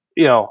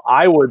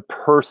 I would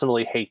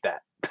personally hate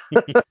that.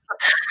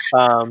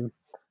 um,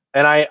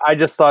 and I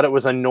just thought it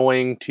was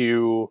annoying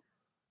to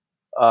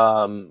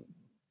um,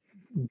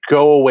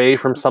 go away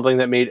from something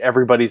that made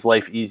everybody's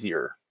life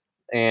easier.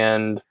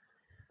 And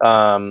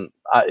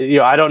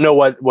I don't know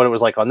what it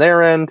was like on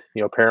their end.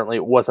 Apparently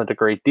it wasn't a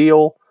great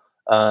deal.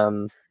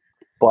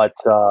 But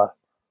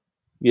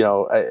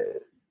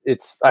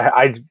it's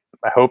I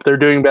hope they're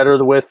doing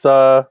better with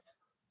the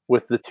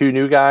two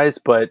new guys.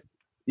 But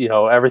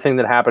everything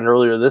that happened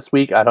earlier this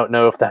week, I don't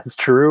know if that's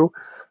true.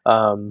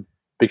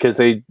 Because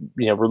they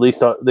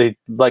they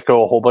let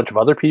go a whole bunch of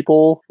other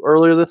people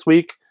earlier this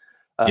week.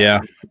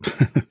 Yeah.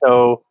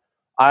 So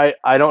I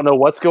don't know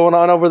what's going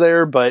on over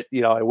there, but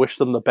I wish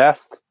them the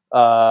best.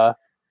 I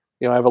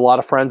have a lot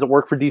of friends that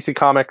work for DC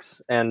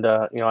Comics, and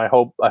I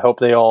hope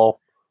they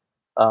all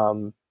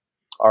um,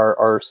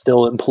 are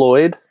still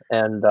employed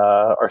and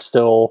are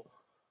still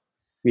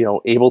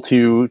able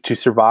to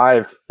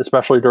survive,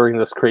 especially during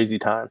this crazy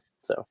time.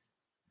 So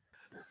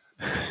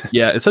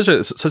Yeah, it's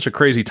such a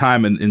crazy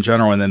time in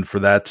general, and then for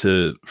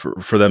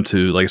them to,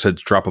 like I said,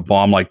 drop a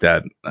bomb like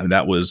that, I mean,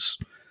 that was,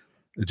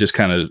 it just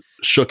kind of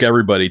shook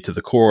everybody to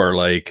the core.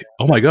 Like,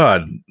 oh my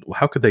god,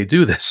 how could they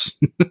do this?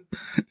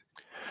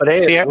 but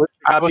hey, See, at least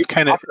we I got was people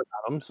kind of talking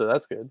about them, so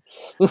that's good.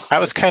 I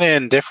was kind of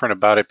indifferent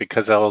about it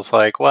because I was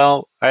like,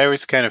 well, I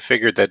always kind of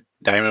figured that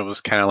Diamond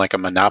was kind of like a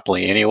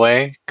monopoly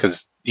anyway,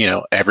 because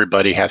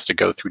everybody has to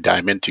go through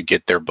Diamond to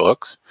get their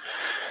books.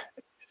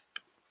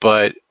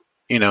 But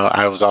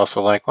I was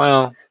also like,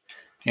 well,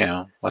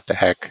 what the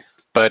heck?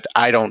 But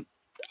I don't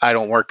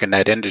work in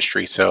that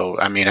industry, so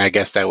I mean, I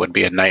guess that would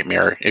be a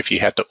nightmare if you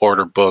had to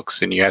order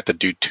books and you had to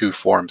do 2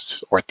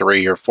 forms or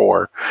 3 or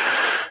 4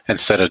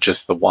 instead of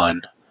just the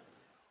one.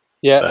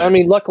 Yeah, I But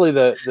mean, luckily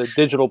the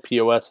digital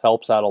POS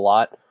helps out a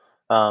lot,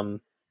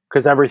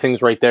 because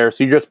everything's right there.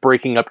 So you're just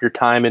breaking up your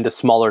time into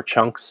smaller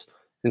chunks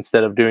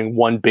instead of doing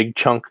one big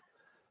chunk.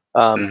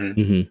 Um,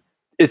 mhm. hmm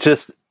it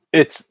just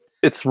it's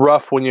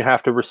rough when you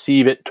have to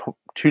receive it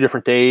 2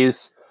 different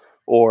days,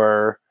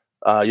 or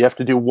you have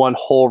to do one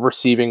whole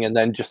receiving and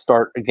then just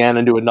start again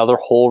and do another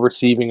whole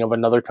receiving of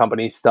another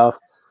company's stuff.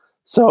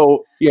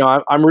 So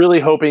I'm really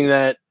hoping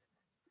that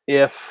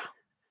if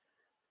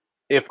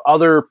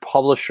other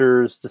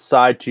publishers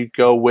decide to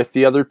go with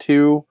the other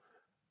two,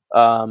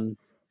 um,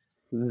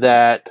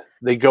 that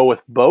they go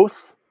with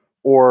both,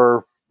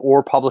 or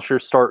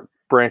publishers start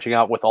branching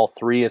out with all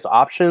three as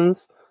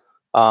options.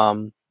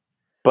 Um,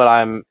 but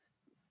I'm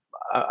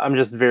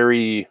just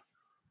I'm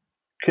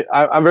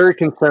very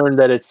concerned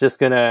that it's just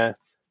gonna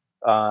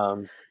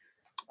um,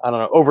 I don't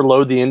know,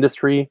 overload the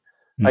industry,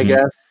 I hmm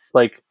guess.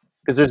 Like,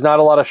 because there's not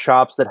a lot of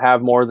shops that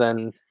have more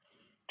than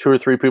 2 or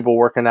 3 people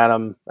working at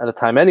them at a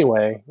time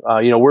anyway.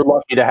 We're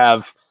lucky to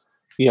have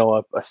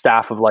a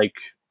staff of like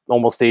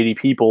almost 80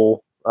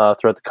 people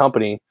throughout the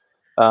company.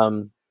 A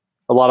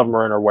lot of them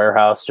are in our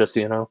warehouse, just so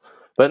you know.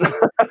 But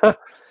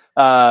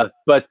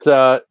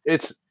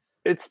it's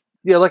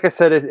like I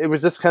said, it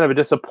was just kind of a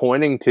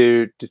disappointing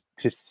to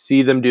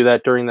see them do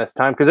that during this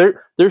time, because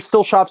there's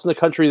still shops in the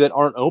country that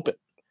aren't open.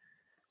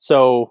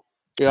 So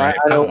I, Right.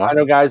 I Oh know I wow,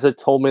 know guys that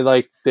told me,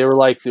 like, they were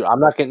like, "Dude, I'm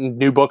not getting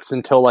new books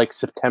until like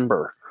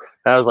September,"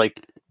 and I was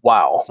like,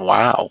 "Wow."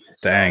 wow.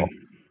 So Dang.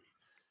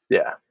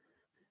 yeah.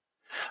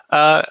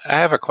 I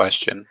have a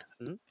question.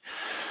 Mhm.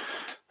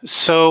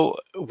 So,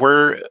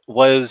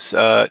 was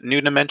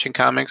New Dimension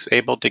Comics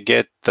able to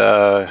get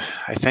the?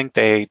 I think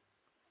they.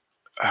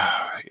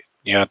 Uh,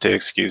 you have to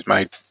excuse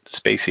my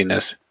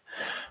spaciness.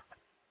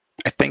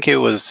 I think it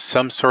was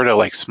some sort of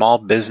like small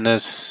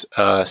business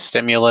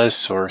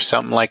stimulus or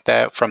something like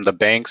that from the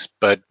banks,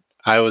 but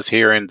I was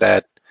hearing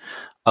that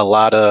a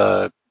lot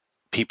of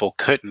people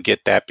couldn't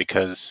get that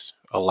because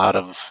a lot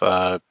of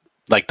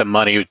like the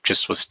money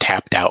just was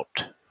tapped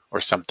out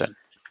or something.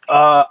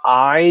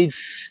 I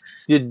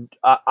did.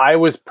 I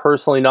was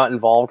personally not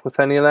involved with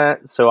any of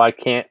that, so I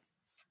can't.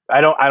 I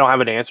don't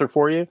have an answer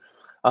for you.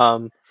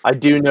 I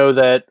do know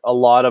that a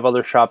lot of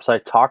other shops I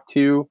talked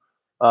to,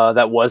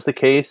 that was the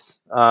case,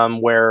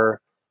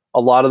 where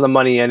a lot of the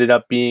money ended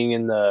up being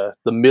in the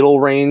middle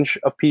range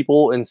of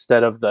people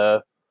instead of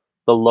the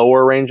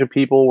lower range of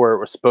people where it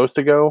was supposed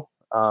to go.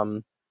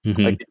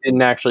 Mm-hmm. Like, it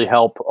didn't actually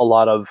help a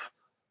lot of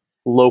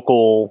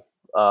local,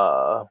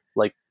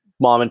 like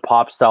mom and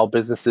pop style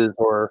businesses,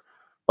 or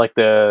like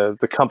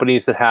the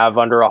companies that have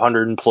under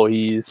 100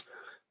 employees.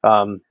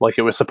 Like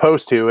it was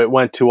supposed to. It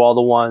went to all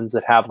the ones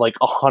that have like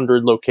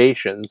 100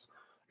 locations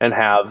and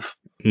have,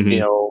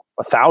 Mm-hmm.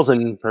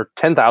 1,000 or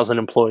 10,000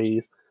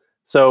 employees.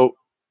 So,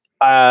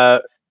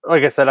 like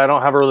I said, I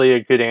don't have really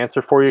a good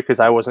answer for you because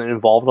I wasn't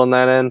involved on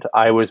that end.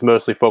 I was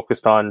mostly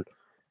focused on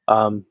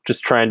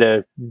just trying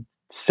to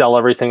sell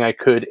everything I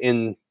could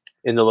in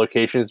the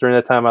locations during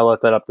that time. I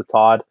let that up to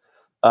Todd.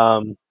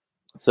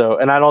 So,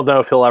 and I don't know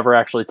if he'll ever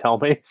actually tell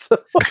me. So.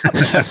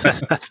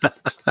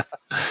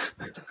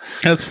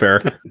 That's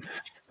fair.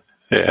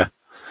 Yeah.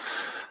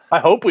 I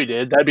hope we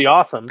did. That'd be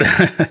awesome.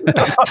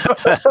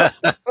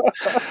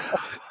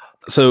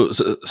 So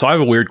I have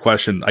a weird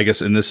question, I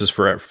guess, and this is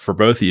for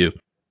both of you.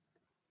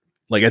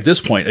 Like at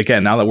this point,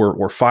 again, now that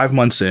we're 5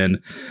 months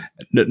in,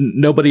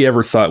 nobody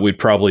ever thought we'd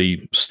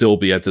probably still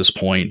be at this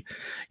point.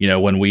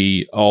 When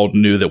we all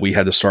knew that we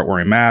had to start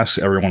wearing masks,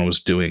 everyone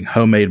was doing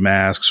homemade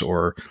masks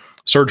or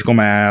surgical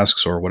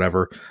masks or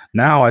whatever.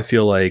 Now I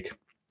feel like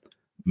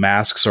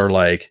masks are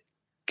like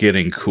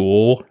getting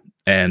cool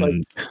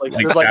and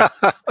they're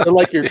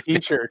like your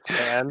t-shirts,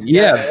 man.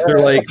 yeah, they're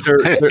like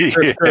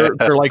Yeah.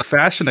 they're like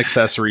fashion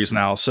accessories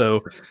now.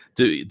 So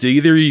do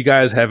either of you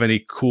guys have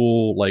any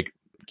cool like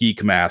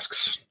geek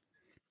masks?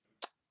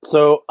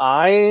 So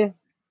my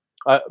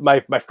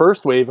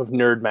first wave of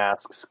nerd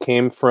masks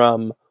came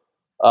from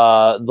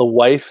the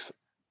wife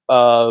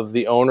of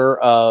the owner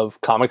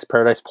of Comics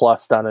Paradise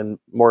Plus down in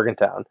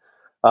Morgantown.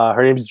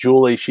 Her name's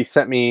Julie. She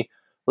sent me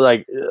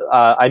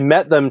I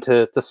met them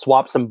to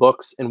swap some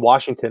books in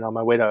Washington on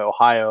my way to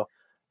Ohio,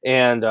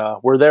 and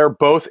we're there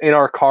both in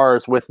our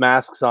cars with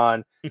masks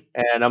on.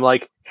 And I'm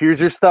like, "Here's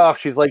your stuff."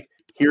 She's like,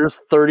 "Here's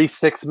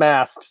 36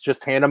 masks.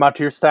 Just hand them out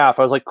to your staff."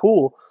 I was like,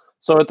 "Cool."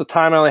 So at the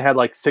time, I only had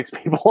like 6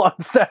 people on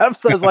staff,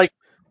 so I was like,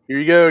 "Here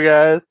you go,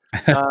 guys."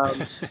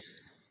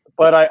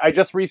 But I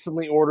just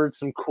recently ordered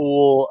some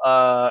cool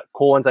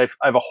ones. I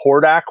have a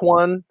Hordak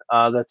one.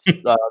 That's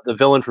the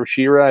villain from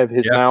She-Ra. I have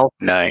his mouth.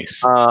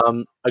 Nice.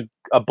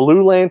 A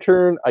Blue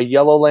Lantern, a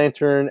Yellow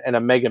Lantern, and a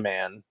Mega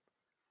Man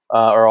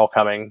are all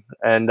coming,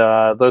 and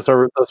those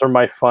are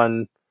my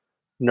fun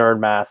nerd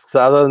masks.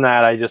 Other than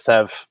that, I just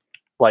have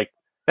like,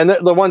 and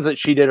the ones that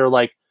she did are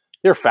like,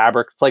 they're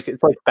fabric.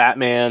 It's like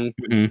Batman,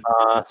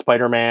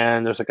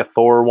 Spider-Man. There's like a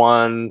Thor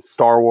one,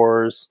 Star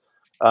Wars.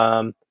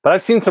 But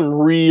I've seen some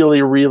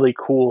really, really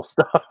cool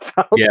stuff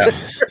out there.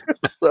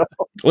 So.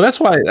 Well, that's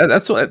why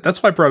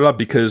I brought it up,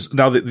 because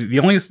now the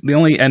only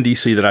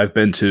NDC that I've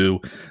been to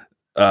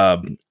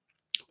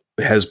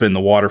has been the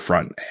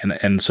waterfront,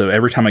 and so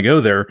every time I go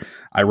there,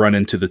 I run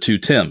into the two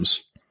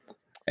Tims,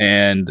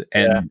 and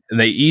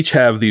they each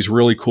have these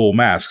really cool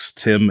masks.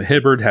 Tim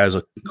Hibbard has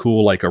a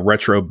cool, like a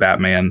retro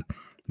Batman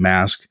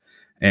mask,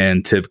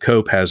 and Tib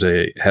Cope has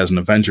an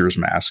Avengers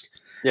mask.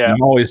 Yeah, and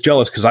I'm always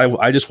jealous because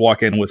I just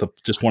walk in with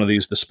just one of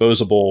these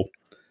disposable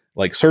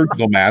like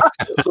surgical masks.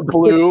 The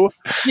blue.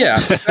 Yeah,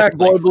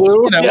 exactly. Boy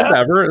blue.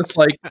 Whatever. It's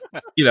like,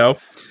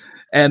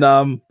 and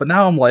but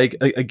now I'm like,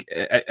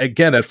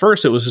 again, at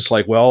first it was just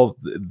like, well,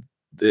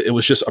 it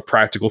was just a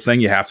practical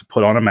thing. You have to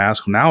put on a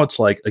mask. Now it's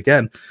like,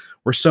 again,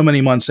 we're so many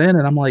months in,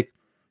 and I'm like,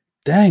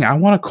 dang, I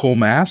want a cool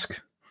mask.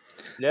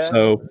 Yeah.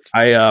 So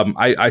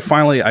I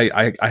finally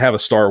I have a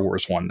Star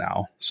Wars one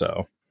now.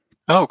 So.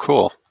 Oh,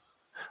 cool.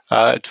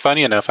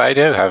 Funny enough, I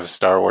do have a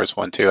Star Wars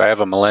one too. I have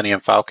a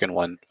Millennium Falcon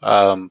one.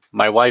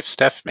 My wife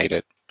Steph made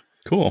it.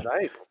 Cool.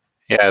 Nice.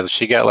 Yeah,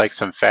 she got like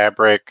some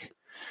fabric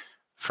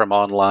from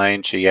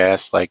online. She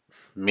asked like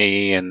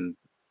me and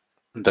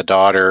the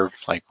daughter,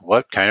 like,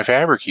 what kind of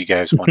fabric you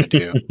guys want to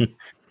do?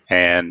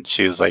 And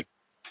she was like,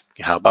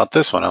 how about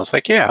this one? I was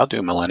like, yeah, I'll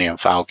do Millennium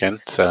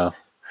Falcon. So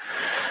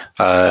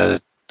I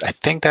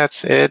think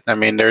that's it. I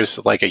mean, there's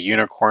like a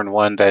unicorn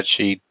one that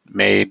she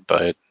made,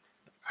 but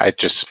I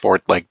just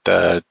sport like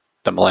the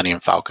Millennium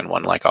Falcon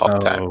one like all the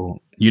time.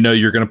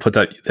 You're going to put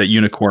that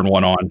unicorn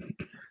one on.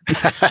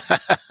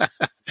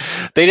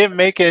 They didn't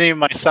make any of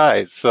my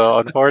size, so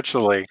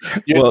unfortunately.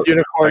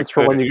 Unicorns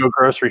for when you go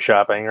grocery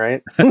shopping,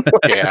 right?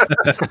 Yeah.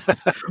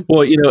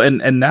 Well,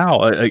 and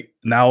now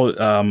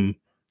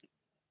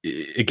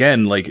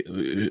again, like,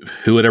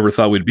 who would ever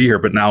thought we'd be here?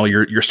 But now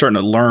you're starting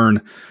to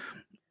learn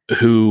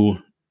who,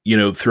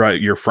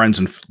 throughout your friends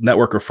and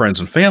network of friends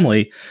and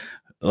family,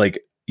 like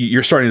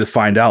you're starting to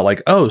find out,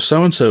 like, oh,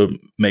 so and so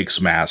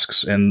makes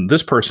masks, and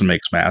this person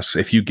makes masks.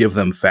 If you give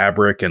them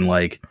fabric and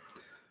like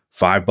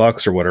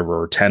 $5 or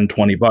whatever, or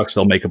 $10-20,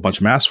 they'll make a bunch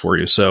of masks for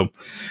you. So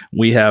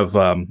we have,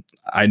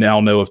 I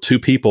now know of two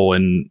people,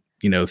 and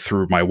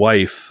through my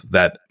wife,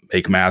 that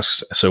make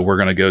masks. So we're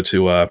going to go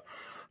to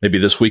maybe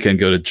this weekend,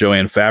 go to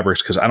Jo-Ann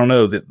Fabrics, because I don't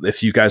know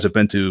if you guys have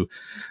been to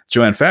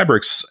Jo-Ann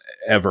Fabrics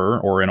ever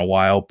or in a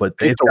while, but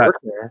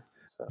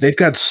they've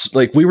got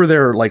like, we were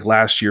there like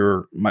last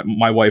year.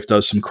 My wife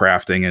does some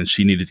crafting and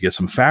she needed to get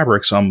some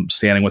fabric, so I'm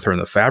standing with her in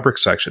the fabric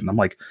section. And I'm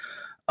like,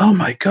 oh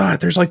my god,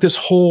 there's like this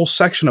whole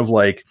section of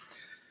like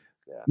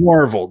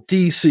Marvel,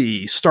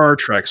 DC, Star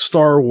Trek,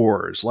 Star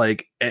Wars,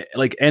 like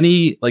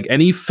any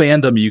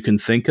fandom you can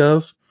think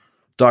of,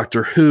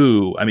 Doctor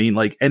Who. I mean,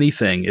 like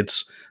anything.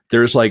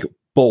 There's like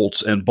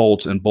bolts and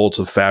bolts and bolts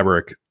of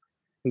fabric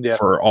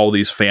for all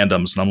these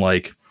fandoms, and I'm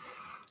like,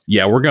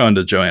 yeah, we're going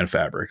to Joanne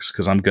Fabrics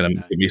because I'm gonna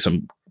give me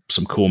some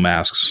cool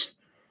masks.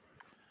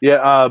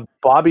 Yeah,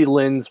 Bobby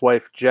Lynn's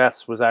wife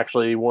Jess was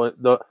actually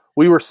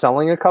we were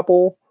selling a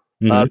couple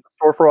at the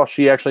store for all.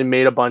 She actually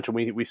made a bunch, and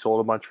we sold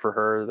a bunch for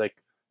her. Like,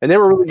 and they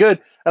were really good.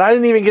 And I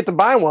didn't even get to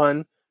buy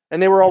one,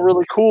 and they were all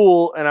really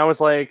cool. And I was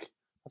like,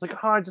 oh,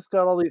 I just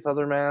got all these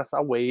other masks.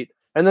 I'll wait.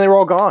 And then they were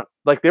all gone.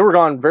 Like, they were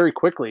gone very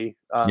quickly.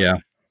 Yeah.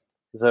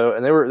 So,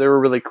 and they were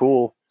really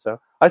cool. So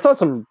I saw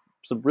some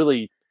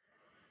really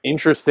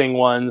interesting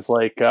ones.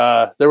 Like,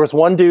 there was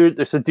one dude.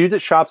 There's a dude that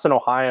shops in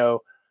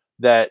Ohio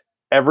that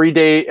every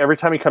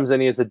time he comes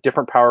in, he has a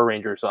different Power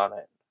Rangers on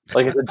it.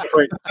 Like, it's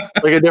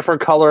a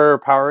different color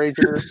Power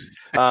Ranger.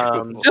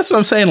 That's what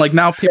I'm saying. Like,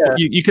 now people,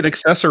 you can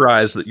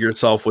accessorize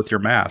yourself with your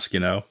mask.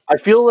 I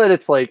feel that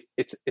it's like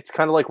it's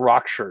kind of like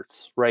rock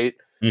shirts, right?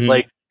 Mm-hmm.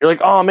 Like, you're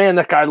like, oh man,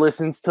 that guy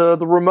listens to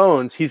the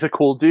Ramones. He's a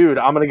cool dude.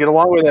 I'm gonna get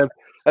along with him.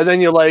 And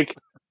then you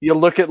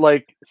look at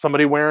like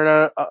somebody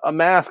wearing a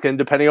mask, and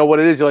depending on what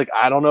it is, you're like,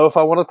 I don't know if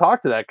I want to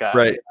talk to that guy.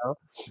 Right.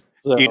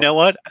 So, you know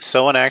what?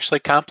 Someone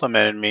actually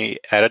complimented me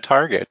at a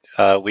Target.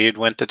 We had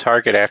went to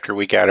Target after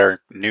we got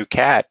our new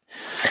cat,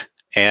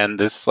 and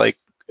this like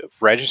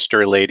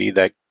register lady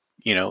that,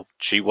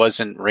 she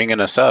wasn't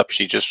ringing us up.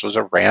 She just was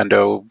a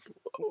rando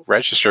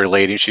register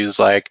lady. She's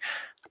like,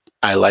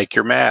 I like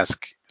your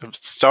mask.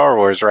 Star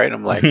Wars, right?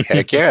 I'm like,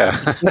 heck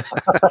yeah.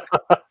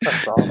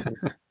 That's awesome.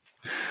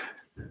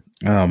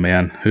 Oh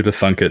man, who'd have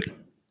thunk it?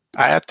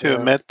 I have to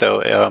admit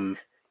though,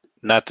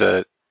 not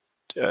to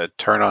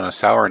turn on a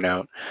sour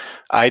note,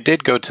 I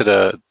did go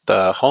to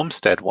the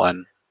Homestead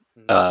one,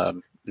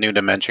 New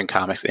Dimension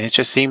Comics, and it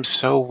just seems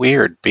so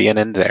weird being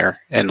in there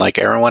and like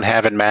everyone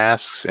having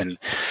masks, and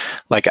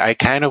like I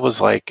kind of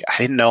was like, I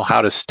didn't know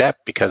how to step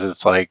because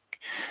it's like,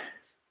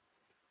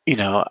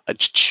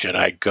 should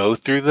I go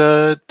through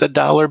the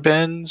dollar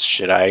bins?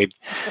 Should I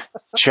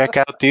check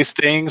out these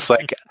things?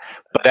 Like,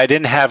 but I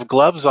didn't have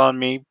gloves on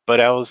me, but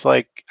I was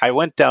like, I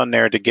went down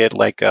there to get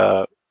like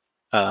a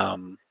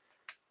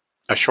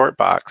short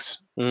box.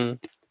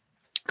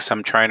 Because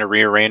I'm trying to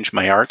rearrange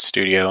my art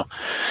studio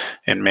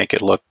and make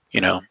it look,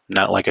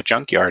 not like a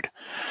junkyard.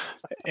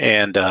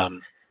 And I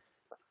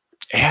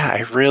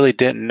really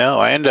didn't know.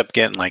 I ended up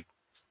getting like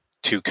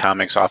 2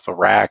 comics off a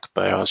rack,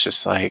 but I was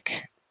just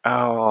like,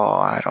 oh,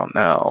 I don't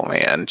know,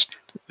 man.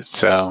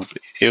 So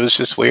it was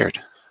just weird.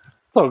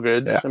 It's all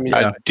good. Yeah. I mean,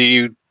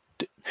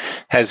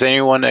 has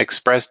anyone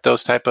expressed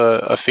those type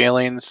of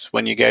feelings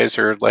when you guys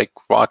are like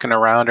walking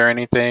around or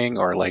anything,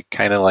 or like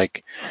kind of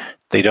like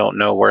they don't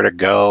know where to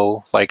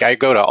go? Like, I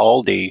go to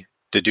Aldi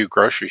to do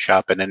grocery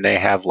shopping, and they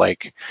have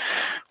like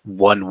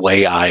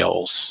one-way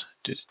aisles.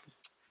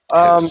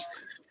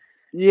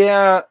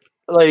 Yeah,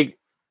 like,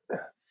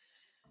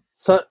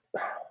 so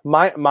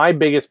my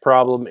biggest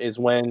problem is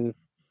when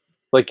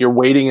like you're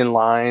waiting in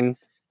line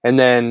and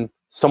then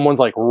someone's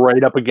like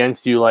right up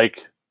against you,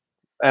 like,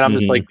 and I'm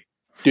just like,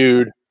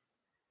 dude,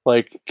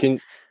 like,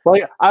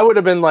 I would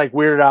have been like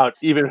weirded out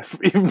even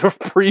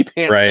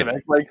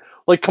pre-pandemic. Right.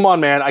 Like, come on,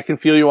 man, I can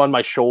feel you on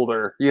my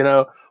shoulder,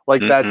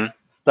 like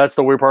that's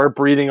the weird part.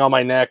 Breathing on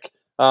my neck.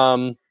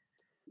 That's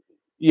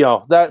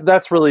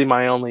really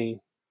my only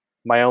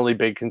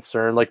big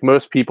concern. Like,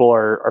 most people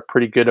are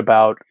pretty good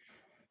about,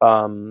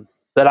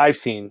 that I've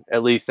seen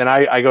at least. And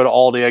I go to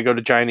Aldi, I go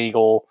to Giant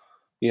Eagle,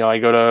 I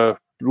go to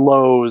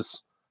Lowe's,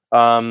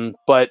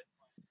 but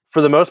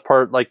for the most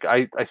part, like,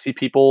 I see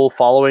people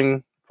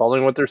following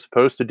what they're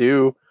supposed to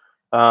do.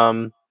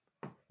 The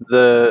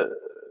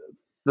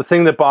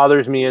thing that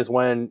bothers me is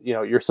when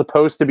you're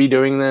supposed to be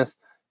doing this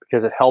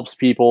because it helps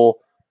people,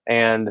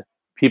 and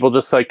people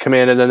just like come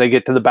in and then they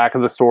get to the back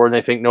of the store and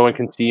they think no one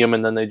can see them,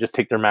 and then they just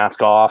take their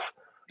mask off.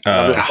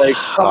 I'm just like,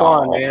 come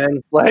on,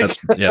 man! Like,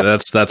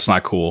 that's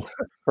not cool.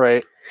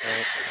 Right.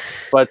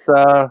 But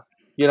I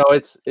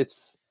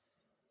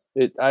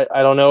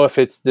don't know if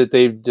it's that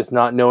they've just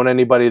not known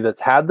anybody that's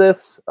had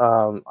this.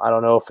 I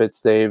don't know if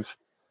it's they've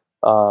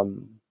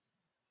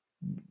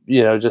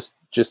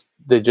just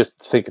they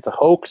just think it's a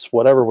hoax,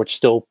 whatever, which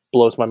still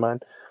blows my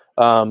mind.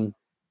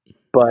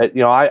 But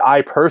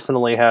I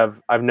personally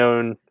I've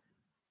known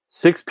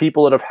 6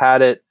 people that have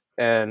had it,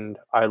 and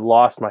I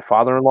lost my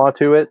father-in-law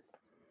to it.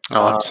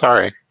 Oh, I'm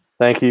sorry.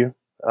 Thank you.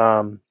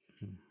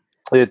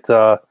 It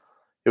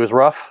was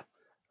rough,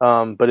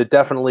 but it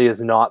definitely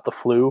is not the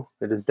flu.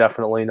 It is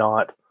definitely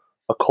not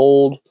a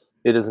cold.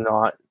 It is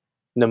not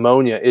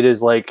pneumonia. It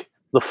is like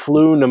the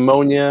flu,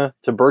 pneumonia,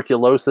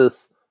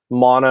 tuberculosis,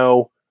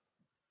 mono,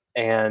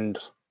 and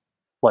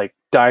like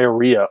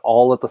diarrhea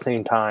all at the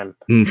same time.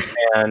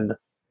 And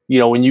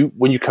when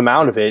you come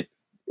out of it,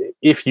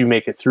 if you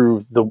make it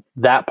through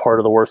that part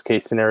of the worst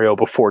case scenario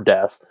before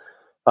death,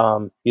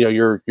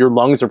 your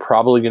lungs are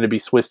probably going to be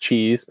Swiss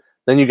cheese.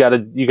 Then you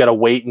gotta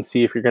wait and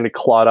see if you're going to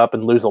clot up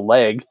and lose a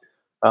leg.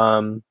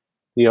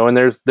 And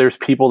there's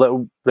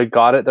people that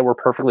got it that were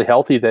perfectly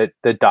healthy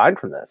that died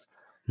from this.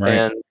 Right.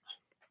 And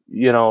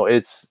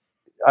it's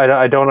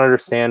I don't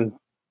understand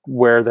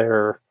where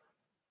their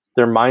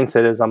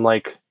mindset is. I'm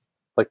like,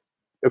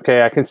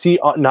 okay, I can see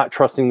not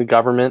trusting the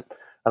government,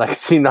 and I can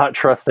see not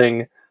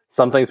trusting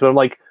some things, but I'm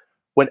like,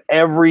 when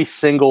every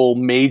single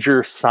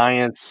major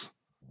science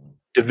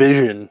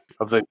division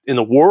in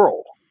the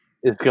world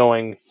is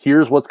going,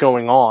 here's what's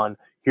going on,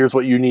 here's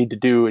what you need to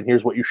do, and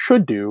here's what you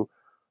should do.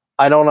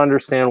 I don't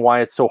understand why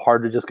it's so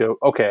hard to just go,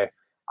 okay,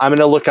 I'm going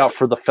to look out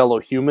for the fellow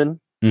human.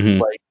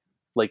 Mm-hmm.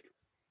 Like,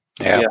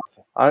 Yeah.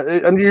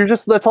 and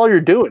that's all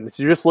you're doing.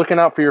 You're just looking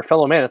out for your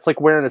fellow man. It's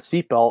like wearing a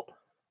seatbelt,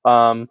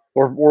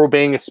 or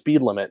obeying a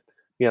speed limit.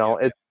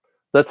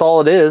 That's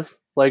all it is.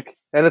 Like,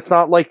 and it's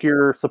not like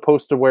you're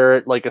supposed to wear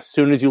it like as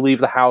soon as you leave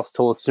the house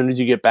till as soon as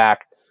you get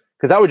back,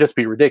 because that would just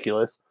be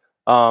ridiculous.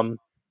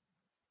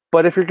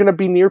 But if you're gonna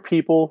be near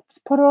people,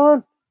 just put it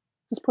on.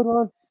 Just put it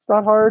on. It's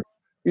not hard.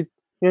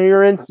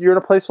 You're in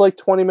a place for like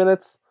 20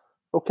 minutes.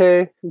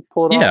 Okay, you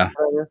pull it Yeah.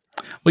 off.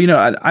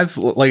 Well, I've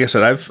like I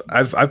said,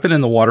 I've been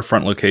in the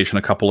waterfront location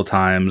a couple of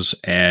times,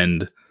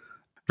 and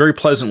very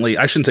pleasantly,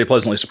 I shouldn't say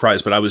pleasantly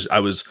surprised, but I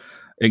was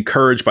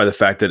encouraged by the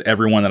fact that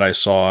everyone that I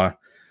saw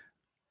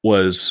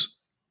was,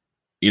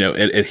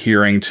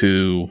 adhering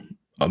to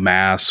a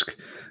mask,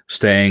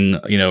 staying,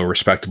 a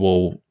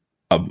respectable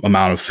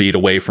amount of feet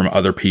away from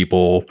other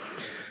people,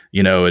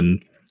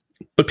 and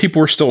but people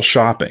were still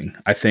shopping,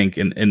 I think,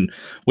 and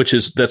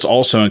that's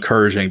also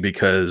encouraging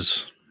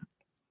because,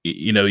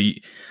 you know,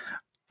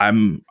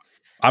 I'm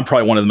I'm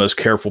probably one of the most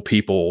careful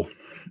people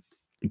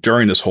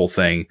during this whole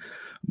thing,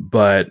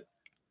 but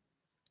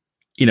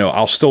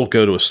I'll still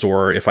go to a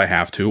store if I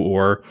have to,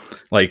 or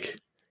like,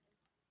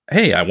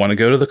 hey, I want to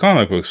go to the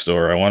comic book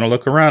store. I want to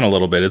look around a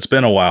little bit. It's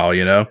been a while,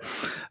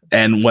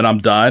 And when I'm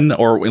done,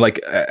 or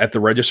like at the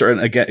register,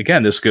 and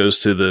again, this goes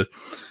to the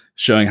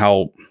showing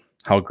how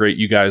great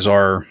you guys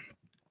are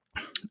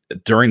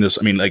during this.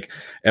 I mean, like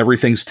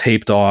everything's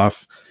taped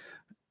off.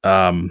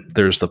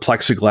 There's the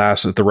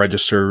plexiglass at the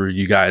register.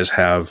 You guys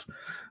have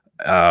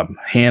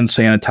hand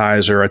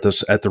sanitizer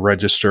at the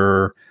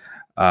register.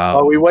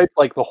 We wiped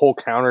like the whole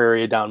counter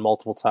area down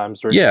multiple times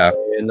during the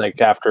day, and like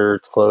after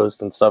it's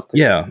closed and stuff too.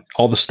 Yeah,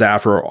 all the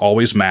staff are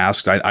always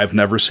masked. I've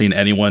never seen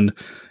anyone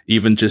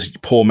even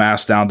just pull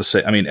masks down to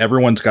say. I mean,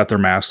 everyone's got their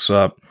masks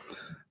up,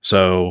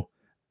 so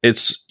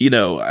it's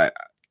I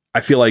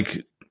feel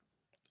like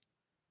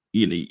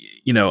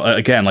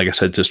again, like I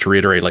said, just to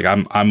reiterate, like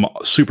I'm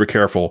super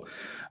careful,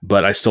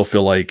 but I still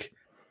feel like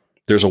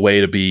there's a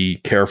way to be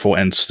careful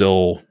and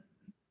still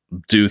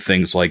do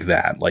things like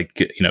that. Like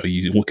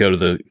you go to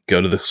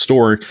the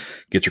store,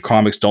 get your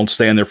comics. Don't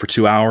stay in there for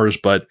 2 hours,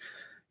 but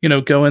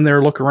go in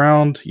there, look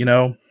around.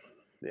 Yeah.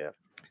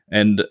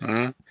 And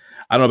Mm-hmm.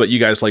 I don't know about you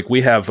guys. Like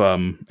we have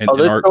there's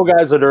still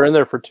guys that are in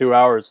there for 2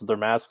 hours with their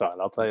mask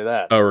on. I'll tell you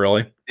that. Oh,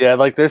 really? Yeah,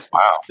 like there's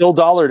still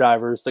dollar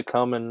divers that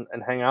come and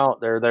hang out.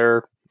 They're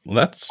there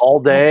that's all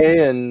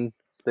day, and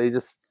they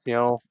just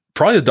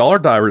probably the dollar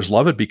divers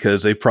love it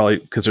because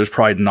there's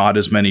probably not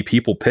as many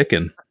people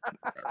picking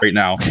right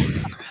now.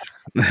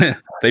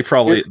 they're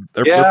probably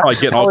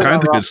getting all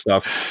kinds of good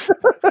stuff.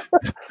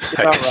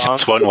 I guess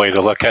that's one way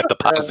to look at the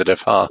positive,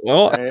 huh?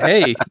 Well,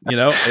 hey,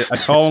 I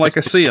call them like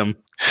I see them.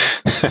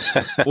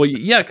 Well,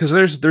 yeah, because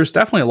there's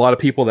definitely a lot of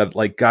people that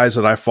like guys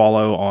that I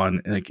follow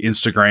on like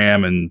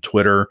Instagram and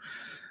Twitter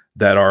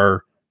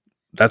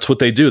that's what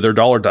they do. They're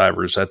dollar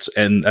divers.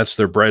 That's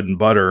their bread and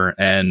butter.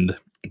 And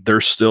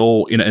they're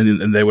still,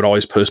 and they would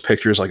always post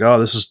pictures like, oh,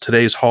 this is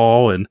today's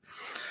haul.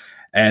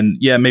 And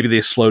yeah, maybe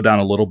they slowed down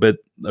a little bit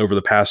over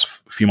the past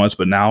few months,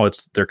 but now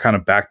they're kind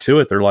of back to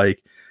it. They're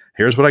like,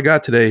 here's what I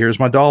got today. Here's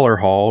my dollar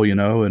haul,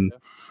 and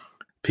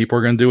people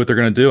are going to do what they're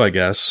going to do, I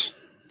guess.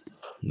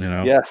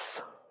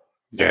 Yes.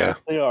 Yeah.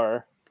 They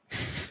are.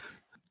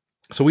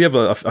 So we have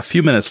a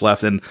few minutes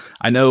left, and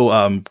I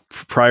know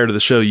prior to the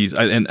show,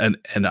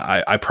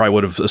 I probably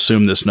would have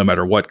assumed this no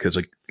matter what, because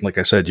like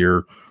I said,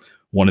 you're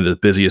one of the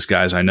busiest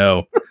guys I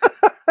know.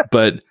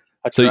 But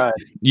so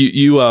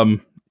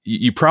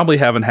you probably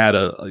haven't had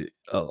a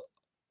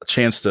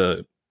chance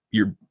to.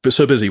 You're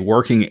so busy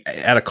working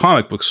at a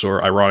comic book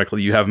store.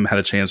 Ironically, you haven't had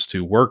a chance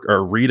to work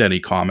or read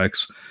any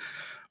comics.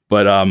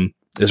 But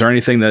is there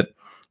anything that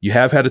you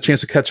have had a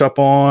chance to catch up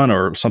on,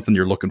 or something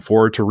you're looking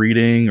forward to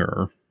reading,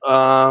 or?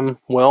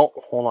 Well,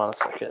 hold on a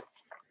second.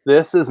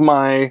 This is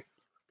I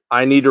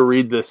need to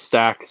read this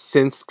stack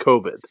since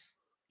COVID.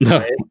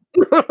 Right?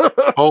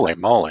 Holy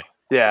moly.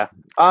 Yeah.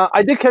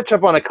 I did catch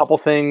up on a couple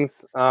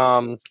things.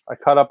 I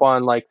caught up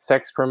on like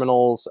Sex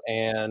Criminals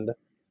and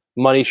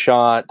Money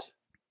Shot.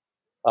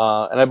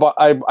 And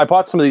I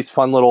bought some of these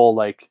fun little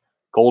like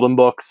golden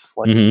books,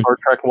 like the Star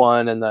Trek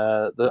one and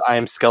the I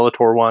Am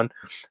Skeletor one.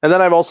 And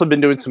then I've also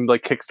been doing some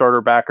like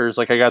Kickstarter backers.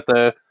 Like I got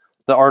the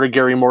Art of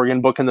Gary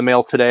Morgan book in the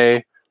mail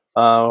today,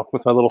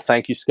 with my little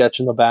thank you sketch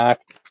in the back.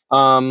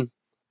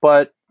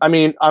 But I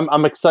mean,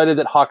 I'm excited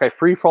that Hawkeye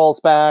Freefall's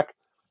back.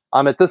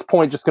 I'm at this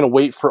point just going to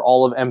wait for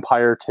all of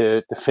Empire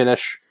to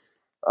finish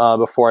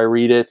before I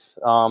read it.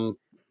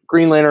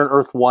 Green Lantern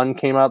Earth 1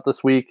 came out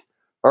this week.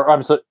 Or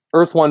I'm sorry,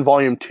 Earth 1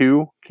 Volume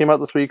 2 came out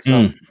this week, so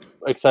I'm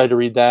excited to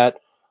read that.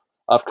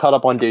 I've caught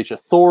up on Deja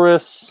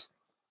Thoris.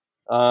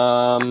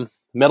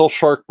 Metal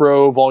Shark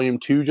Bro Volume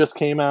 2 just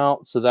came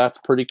out, so that's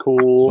pretty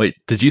cool. Wait,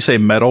 did you say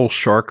Metal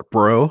Shark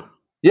Bro?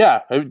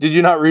 Yeah. Did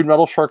you not read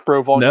Metal Shark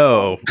Bro Volume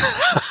 1?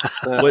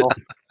 No.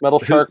 Metal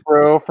Shark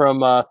Bro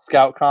from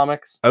Scout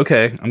Comics.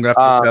 Okay, I'm going to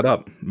have to look that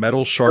up.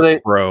 Metal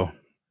Shark Bro.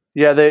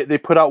 Yeah, they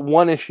put out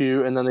one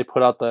issue, and then they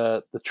put out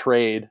the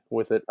trade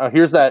with it.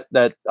 Here's that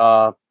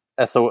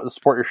SO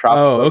Support Your Shop.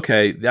 Oh,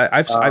 okay.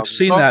 I've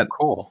seen that.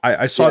 Cool.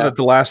 I saw that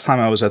the last time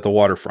I was at the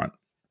waterfront.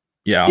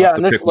 Yeah, I'll have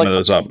to pick one of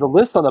those up. The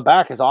list on the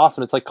back is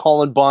awesome. It's like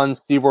Colin Bunn,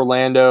 Steve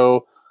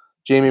Orlando,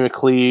 Jamie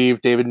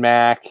McCleve, David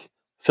Mack,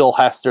 Phil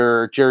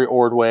Hester, Jerry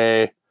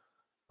Ordway,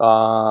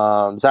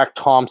 Zach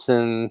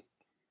Thompson,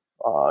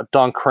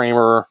 Don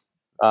Kramer.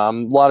 A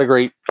lot of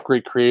great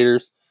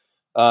creators.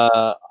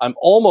 I'm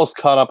almost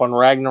caught up on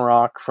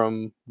Ragnarok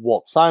from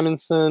Walt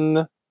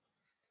Simonson.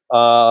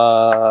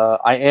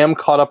 I am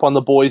caught up on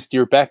The Boys,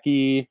 Dear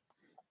Becky.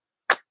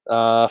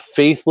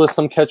 Faithless,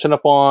 I'm catching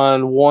up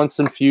on. Once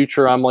and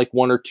Future, I'm like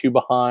 1 or 2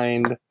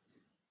 behind.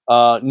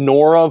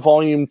 Nora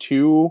Volume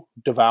 2,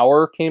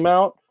 Devour came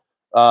out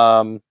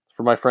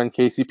for my friend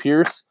Casey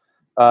Pierce.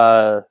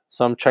 So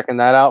I'm checking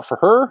that out for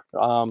her.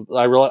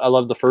 I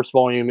love the first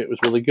volume. It was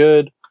really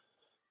good.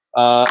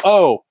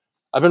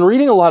 I've been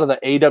reading a lot of the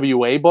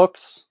AWA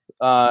books.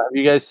 Have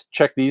you guys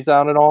checked these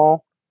out at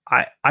all?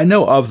 I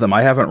know of them.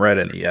 I haven't read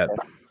any yet.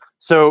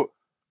 So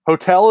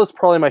Hotel is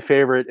probably my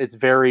favorite. It's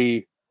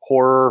very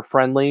horror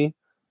friendly.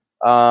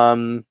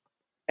 And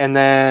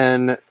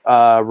then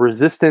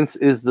Resistance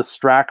is the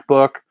Strack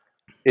book.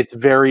 It's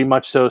very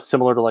much so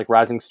similar to like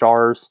Rising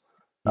Stars.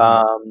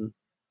 And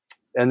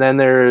then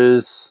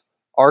there's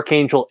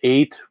Archangel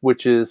 8,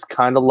 which is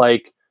kind of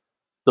like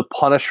the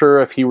Punisher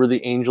if he were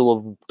the Angel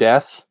of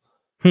Death.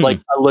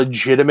 Like a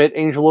legitimate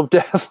Angel of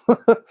Death.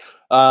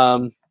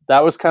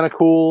 That was kind of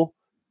cool.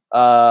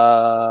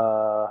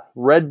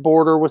 Red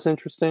Border was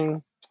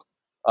interesting.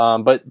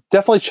 But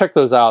definitely check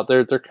those out.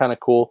 They're kind of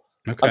cool.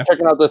 Okay. I'm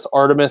checking out this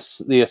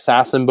Artemis the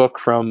Assassin book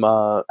from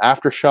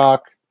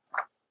Aftershock.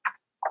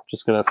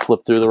 Just gonna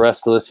flip through the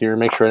rest of this here and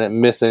make sure I didn't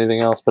miss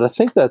anything else. But I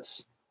think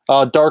that's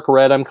Dark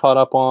Red I'm caught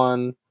up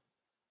on.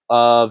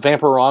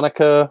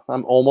 Vampironica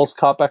I'm almost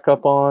caught back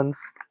up on.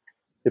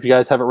 If you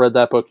guys haven't read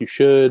that book, you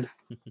should.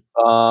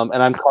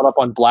 And I'm caught up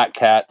on Black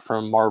Cat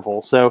from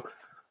Marvel. So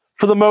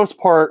for the most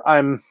part,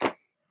 I'm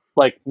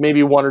like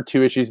maybe 1 or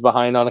 2 issues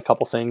behind on a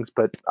couple things,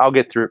 but I'll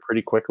get through it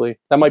pretty quickly.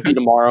 That might be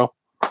tomorrow.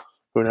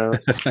 Who knows?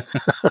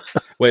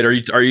 Wait, are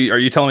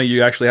you telling me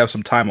you actually have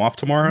some time off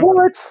tomorrow?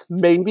 What?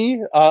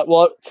 Maybe.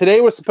 Well,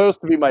 today was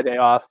supposed to be my day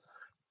off,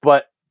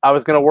 but I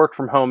was going to work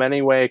from home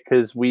anyway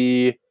because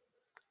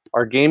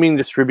our gaming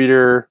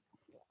distributor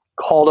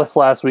called us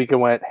last week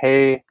and went,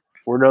 "Hey,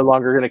 we're no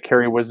longer going to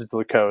carry Wizards of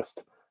the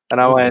Coast." And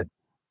I went,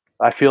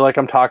 I feel like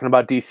I'm talking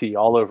about DC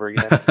all over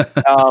again.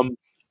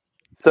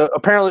 So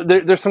apparently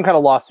there's some kind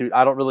of lawsuit.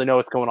 I don't really know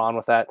what's going on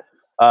with that.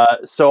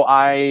 So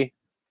I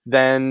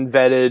then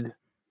vetted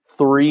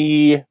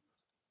 3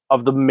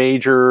 of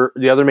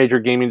the other major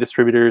gaming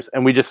distributors,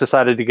 and we just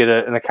decided to get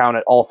an account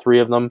at all 3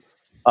 of them.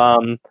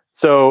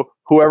 So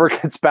whoever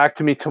gets back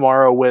to me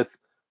tomorrow with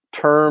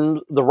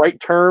the right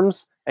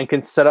terms and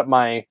can set up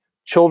my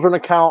children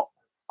account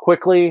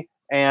quickly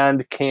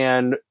and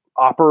can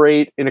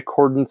operate in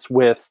accordance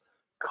with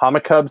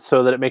Comic Hub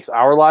so that it makes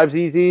our lives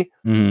easy,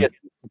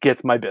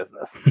 gets my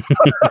business.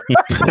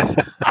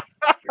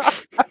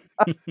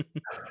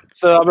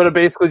 So I'm going to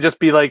basically just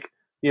be like,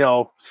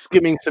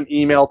 skimming some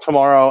email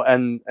tomorrow,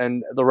 and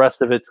the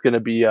rest of it's going to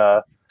be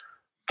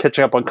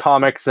catching up on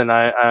comics. And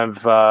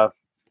I've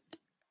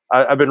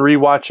been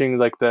rewatching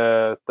like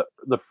the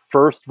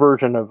first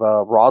version of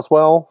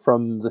Roswell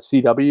from the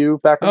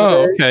CW back in the day.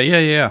 Oh,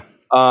 okay, yeah.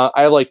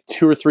 I have like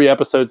 2 or 3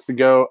 episodes to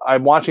go.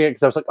 I'm watching it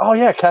because I was like, oh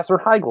yeah,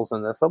 Katherine Heigl's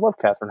in this. I love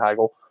Katherine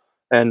Heigl.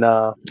 And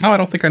I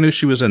don't think I knew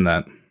she was in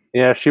that.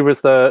 Yeah, she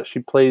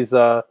plays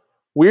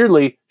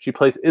weirdly, she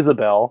plays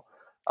Isabel.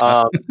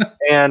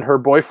 And her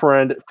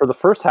boyfriend for the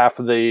first half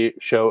of the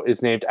show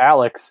is named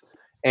Alex,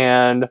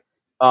 and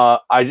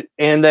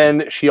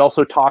then she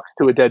also talks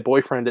to a dead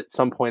boyfriend at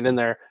some point in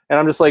there, and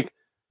I'm just like,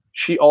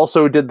 she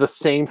also did the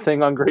same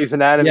thing on Grey's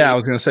Anatomy. Yeah, I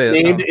was gonna say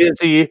named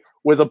Izzy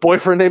with a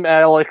boyfriend named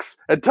Alex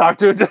and talked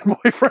to a dead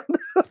boyfriend.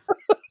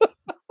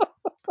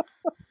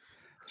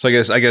 So I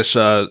guess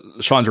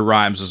Shonda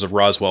Rhimes is a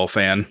Roswell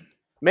fan.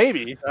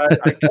 Maybe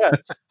I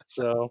guess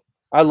so.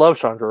 I love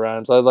Chandra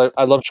Rhimes. I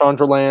love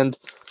Chandraland.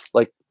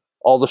 Like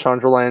all the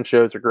Chandraland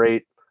shows are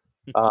great.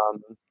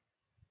 And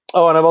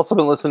I've also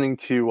been listening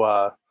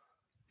to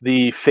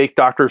the Fake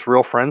Doctors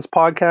Real Friends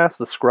podcast,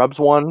 the Scrubs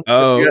one.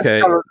 Oh, okay.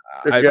 If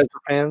you guys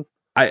are fans.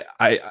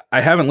 I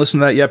haven't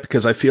listened to that yet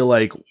because I feel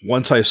like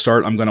once I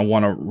start, I'm going to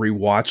want to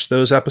rewatch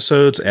those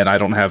episodes, and I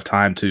don't have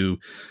time to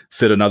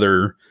fit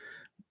another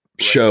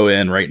show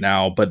in right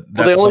now. But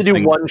they only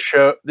do one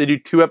show. They do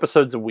 2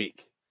 episodes a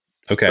week.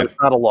 Okay, so it's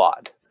not a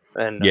lot.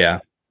 And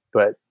yeah,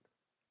 but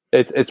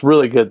It's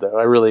really good though.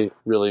 I really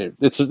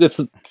it's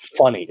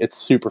funny. It's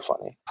super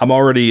funny.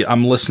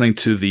 I'm listening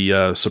to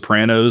the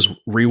Sopranos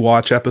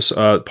rewatch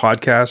episode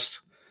podcast.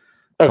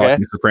 Okay.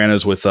 Talking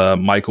Sopranos with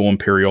Michael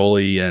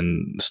Imperioli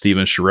and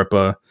Steven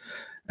Sciarippa,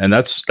 and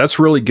that's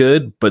really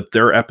good. But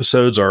their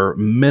episodes are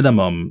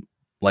minimum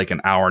like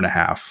an hour and a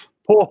half.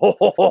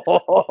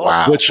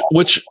 Wow.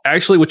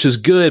 Which is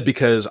good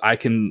because I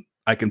can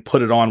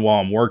put it on while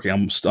I'm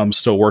working. I'm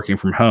still working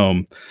from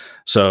home,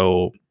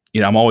 so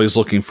I'm always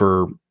looking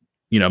for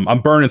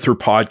I'm burning through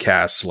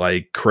podcasts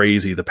like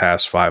crazy the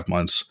past 5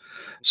 months.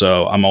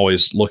 So I'm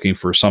always looking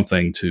for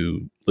something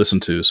to listen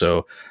to.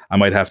 So I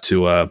might have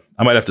to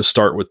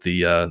start with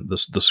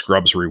the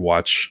Scrubs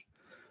rewatch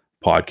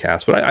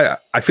podcast. But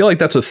I feel like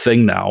that's a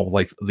thing now.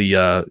 Like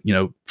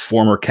the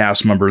former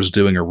cast members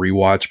doing a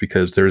rewatch,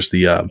 because there's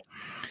the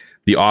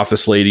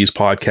Office Ladies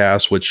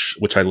podcast,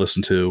 which I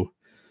listen to.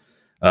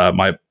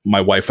 My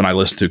wife and I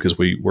listen to because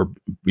we were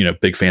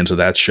big fans of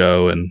that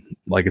show, and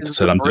like I Is it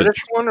said, the I'm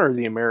British one or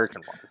the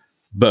American one?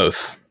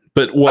 both.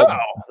 But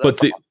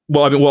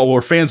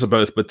we're fans of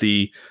both. But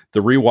the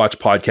rewatch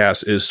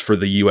podcast is for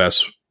the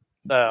U.S.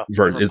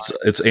 version.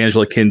 It's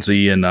Angela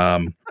Kinsey and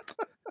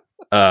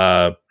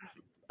uh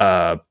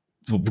the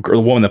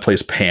woman that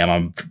plays Pam.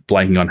 I'm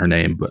blanking on her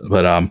name,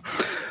 but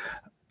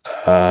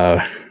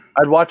I'd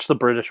watch the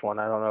British one.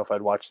 I don't know if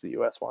I'd watch the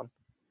U.S. one.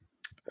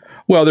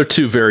 Well, they're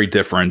two very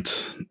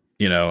different.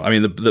 I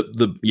mean,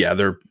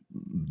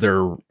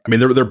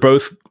 they're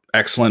both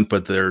excellent,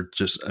 but they're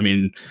just,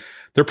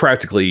 they're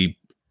practically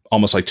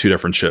almost like two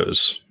different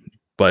shows,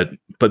 but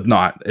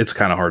not. It's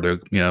kind of hard to.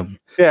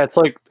 Yeah, it's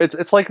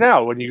like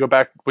now when you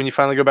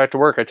finally go back to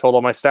work. I told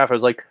all my staff, I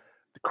was like,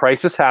 the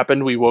crisis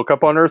happened. We woke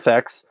up on Earth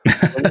X.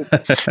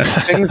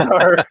 Things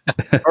are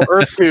or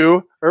Earth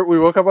 2. Or we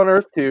woke up on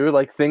Earth 2.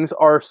 Like things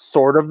are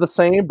sort of the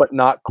same, but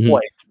not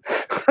quite.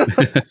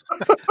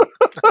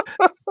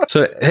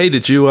 So hey,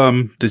 did you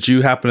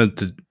happen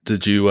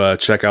to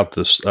check out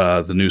this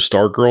the new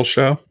Stargirl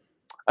show?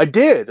 I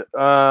did.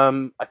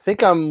 I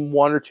think I'm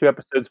 1 or 2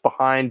 episodes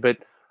behind, but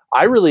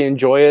I really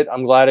enjoy it.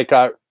 I'm glad it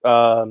got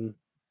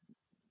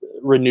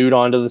renewed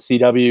onto the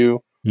CW.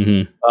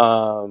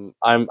 Mm-hmm.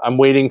 I'm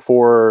waiting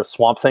for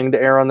Swamp Thing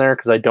to air on there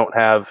because I don't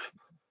have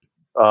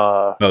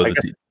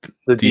the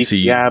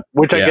DC app,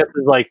 which I guess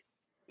is like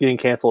getting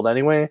canceled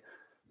anyway.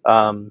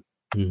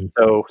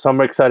 So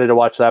I'm excited to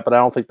watch that, but I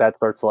don't think that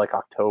starts till like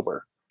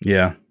October.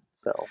 Yeah.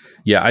 So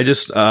yeah, I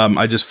just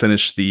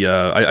finished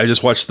I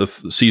just watched the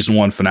season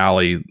 1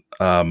 finale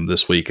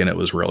this week, and it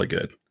was really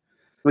good.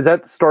 Was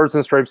that Stars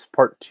and Stripes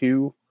Part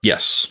 2?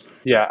 Yes.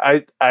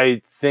 Yeah,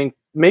 I think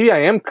maybe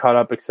I am caught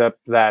up except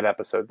that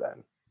episode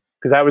then,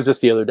 because that was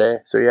just the other day.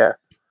 So yeah.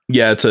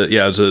 Yeah,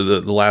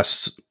 the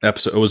last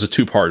episode. It was a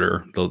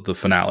 2-parter, the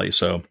finale.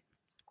 So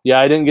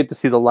yeah, I didn't get to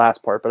see the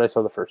last part, but I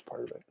saw the first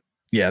part of it.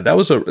 Yeah, that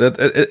was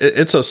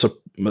it's a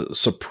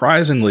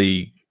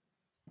surprisingly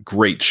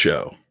great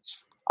show.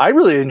 I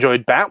really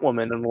enjoyed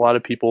Batwoman, and a lot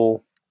of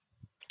people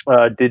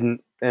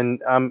didn't,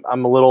 and I'm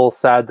a little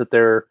sad that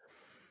they're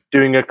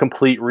doing a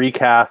complete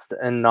recast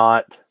and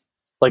not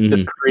like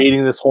just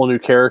creating this whole new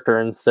character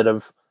instead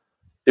of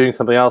doing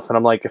something else. And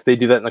I'm like, if they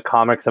do that in the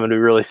comics, I'm gonna be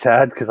really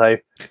sad because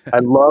I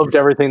loved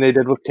everything they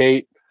did with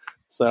Kate.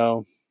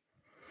 So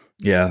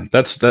yeah,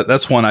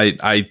 that's one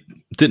I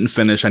didn't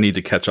finish. I need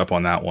to catch up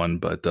on that one.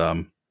 But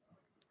have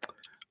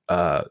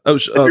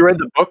you read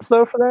the books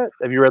though for that?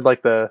 Have you read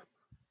like the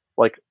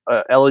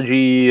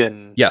Elegy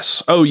and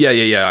Yes. Oh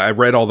yeah. I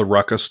read all the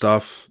Rucka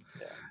stuff,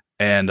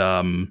 and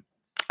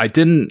I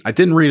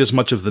didn't read as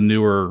much of the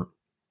newer.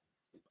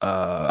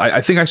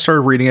 I think I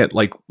started reading it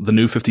like the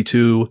New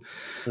 52,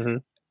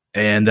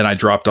 and then I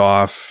dropped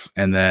off,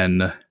 and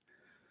then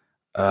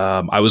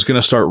I was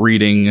gonna start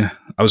reading.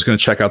 I was gonna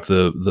check out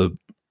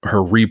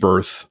her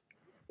Rebirth,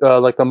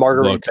 like the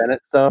Marguerite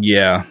Bennett stuff.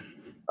 Yeah.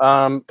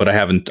 But I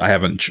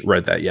haven't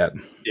read that yet.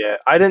 Yeah,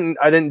 I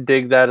didn't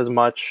dig that as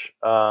much.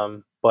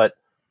 But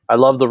I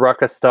love the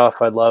Rucka stuff.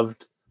 I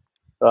loved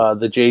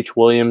the J.H.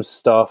 Williams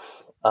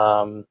stuff.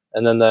 And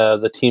then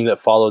the team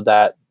that followed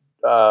that.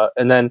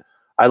 And then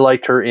I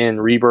liked her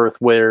in Rebirth,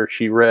 where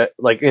she read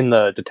like in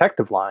the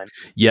detective line.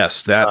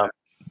 Yes, that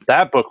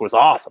book was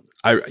awesome.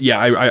 I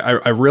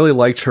really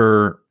liked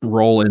her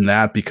role in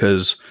that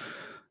because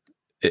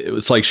it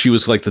was like she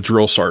was like the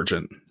drill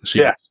sergeant.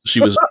 She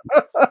was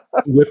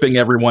whipping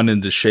everyone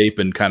into shape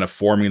and kind of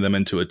forming them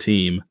into a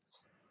team.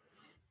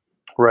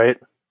 Right.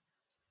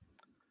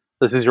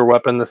 This is your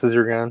weapon. This is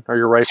your gun or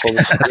your rifle.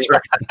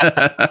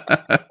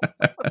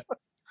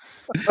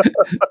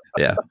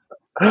 Yeah.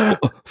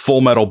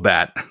 Full Metal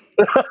Bat.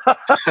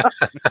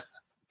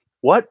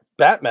 What?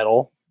 Bat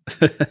metal?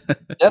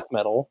 Death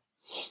metal?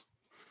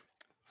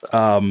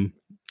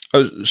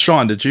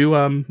 Sean, did you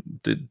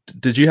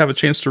have a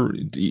chance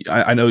to?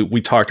 I know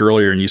we talked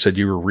earlier, and you said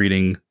you were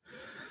reading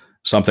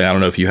something. I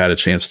don't know if you had a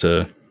chance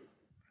to.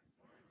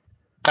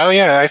 Oh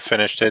yeah, I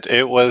finished it.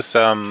 It was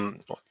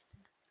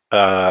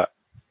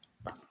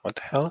what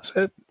the hell is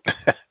it?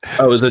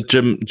 Oh, is it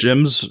Jim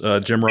Rugg?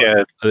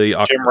 Yeah,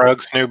 Jim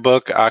Rugg's new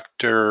book,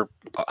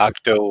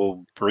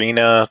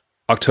 Octobrina.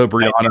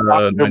 Octobrina.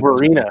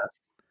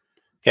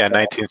 Yeah,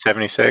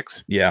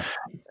 1976. Yeah.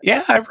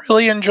 Yeah, I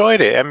really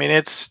enjoyed it. I mean,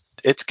 it's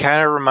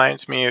kind of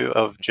reminds me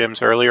of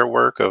Jim's earlier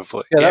work of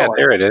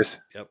there it is.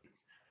 Yep.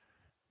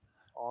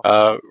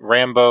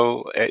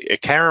 Rambo.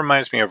 It kind of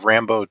reminds me of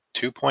Rambo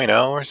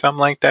 2.0 or something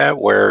like that,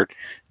 where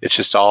it's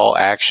just all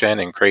action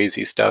and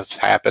crazy stuff's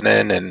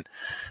happening and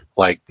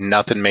like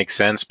nothing makes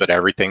sense, but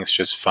everything's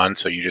just fun,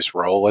 so you just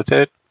roll with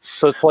it.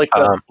 So it's like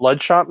the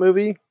Bloodshot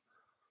movie?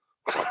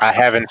 I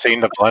haven't seen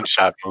the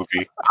Bloodshot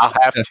movie. I'll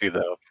have to,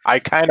 though. I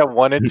kind of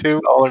wanted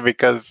to, only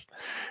because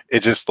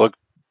it just looked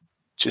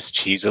just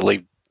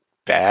cheesily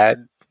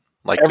bad.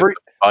 Like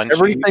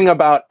everything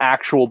about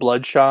actual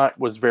Bloodshot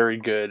was very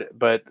good,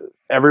 but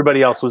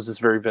everybody else was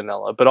just very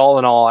vanilla. But all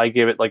in all, I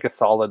gave it like a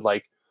solid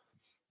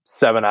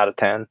 7 out of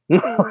 10.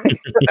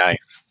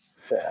 Nice.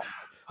 Yeah.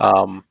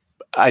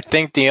 I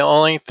think the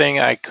only thing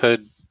I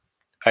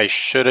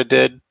should have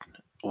did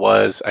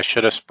was I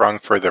should have sprung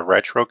for the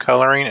retro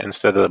coloring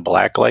instead of the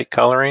blacklight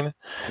coloring,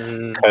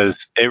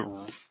 because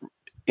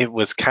it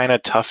was kind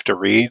of tough to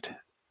read,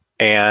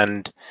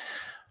 and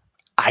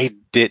I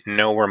didn't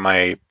know where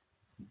my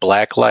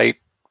blacklight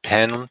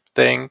pen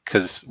thing,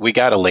 because we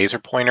got a laser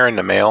pointer in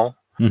the mail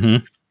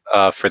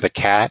for the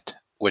cat,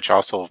 which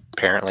also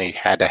apparently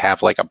had to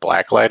have like a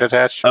blacklight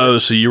attached to it.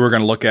 So you were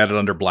going to look at it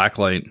under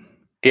blacklight?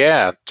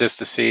 Yeah, just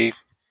to see.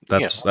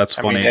 That's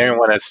funny. I mean,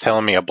 anyone that's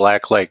telling me a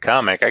blacklight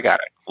comic, I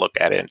gotta look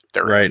at it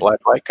during a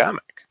blacklight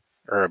comic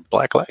or a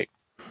blacklight.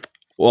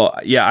 Well,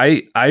 yeah,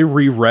 I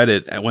reread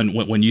it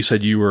when you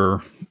said you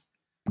were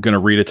going to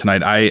read it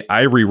tonight.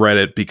 I reread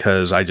it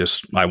because I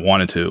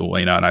wanted to,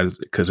 and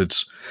because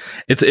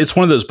it's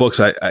one of those books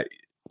I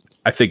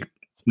think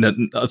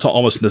it's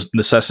almost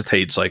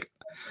necessitates like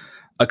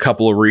a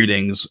couple of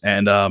readings,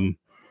 and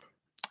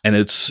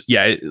it's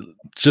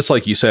just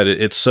like you said,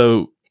 it's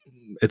so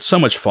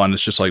much fun.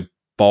 It's just like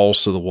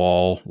balls to the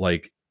wall,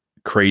 like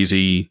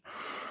crazy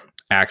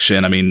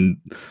action. I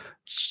mean,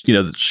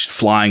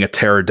 flying a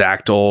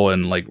pterodactyl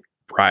and like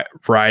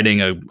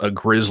riding a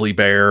grizzly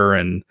bear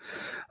and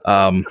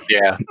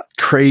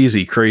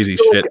crazy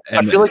shit.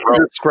 I feel like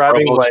you're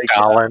describing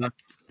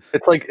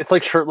it's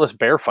like shirtless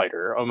bear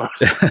fighter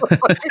almost.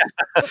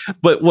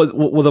 But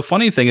the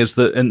funny thing is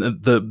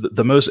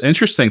the most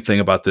interesting thing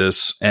about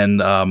this,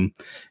 and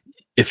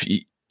if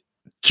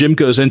Jim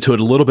goes into it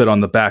a little bit on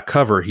the back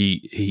cover,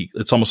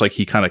 it's almost like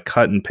he kind of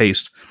cut and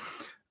paste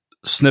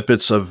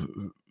snippets of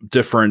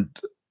different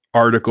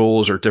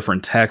articles or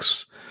different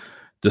texts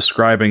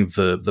describing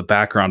the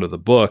background of the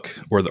book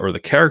or the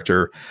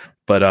character.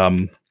 But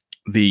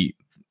the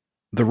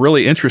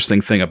really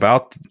interesting thing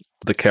about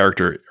the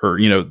character, or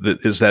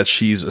is that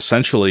she's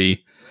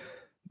essentially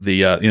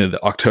the the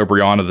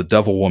Octobriana, the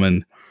Devil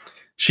Woman.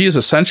 She is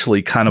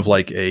essentially kind of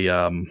like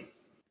a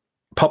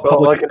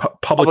public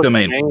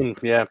domain.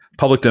 Yeah,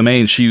 public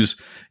domain. She's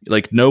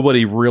like,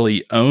 nobody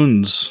really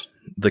owns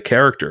the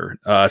character.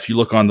 If you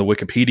look on the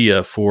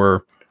Wikipedia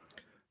for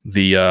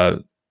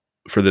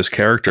this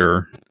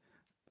character,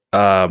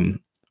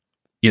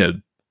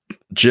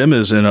 Jim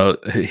is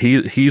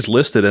he's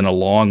listed in a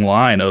long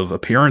line of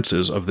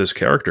appearances of this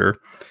character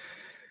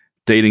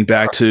dating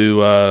back to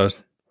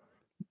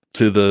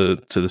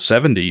the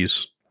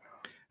 70s,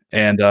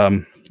 and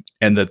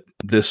that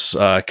this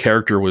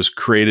character was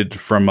created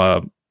from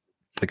a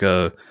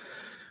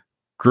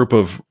group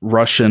of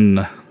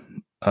Russian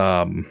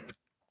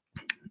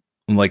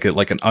like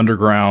an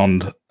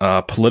underground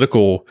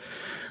political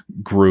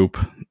group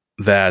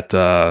that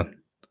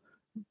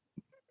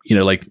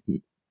like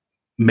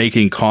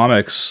making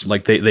comics,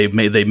 like they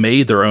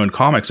made their own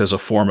comics as a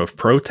form of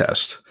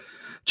protest,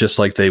 just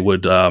like they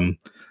would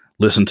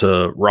listen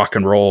to rock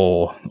and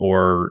roll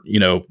or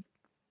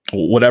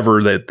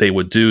whatever that they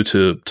would do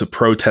to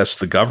protest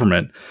the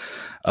government.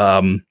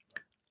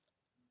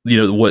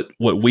 What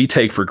we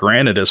take for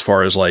granted as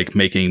far as like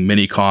making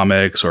mini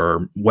comics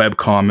or web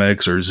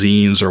comics or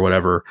zines or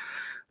whatever,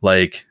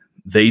 like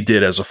they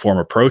did as a form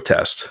of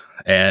protest.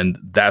 And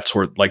that's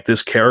where like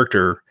this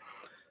character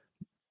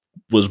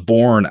was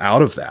born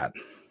out of that.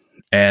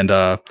 And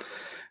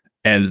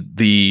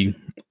the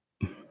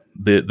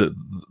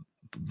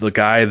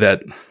guy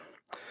that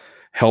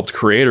helped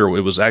create her,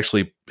 it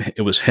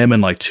was him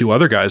and like two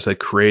other guys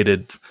that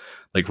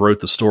wrote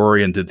the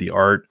story and did the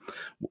art.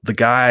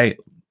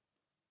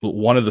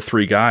 One of the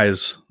three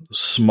guys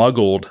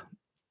smuggled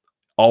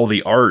all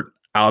the art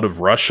out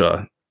of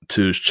Russia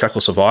to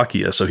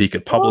Czechoslovakia so he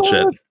could publish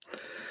it.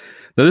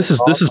 Now this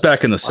is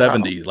back in the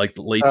 70s, like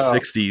the late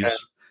 60s. Okay.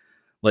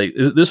 Like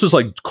this was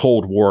like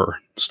Cold War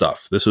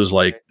stuff. This was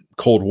like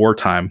Cold War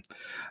time.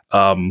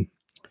 So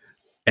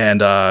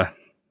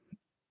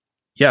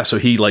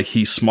he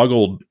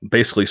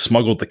basically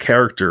smuggled the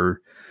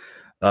character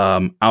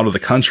out of the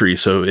country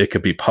so it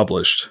could be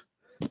published.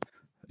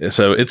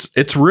 So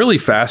it's really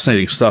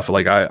fascinating stuff.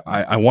 Like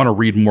I want to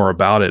read more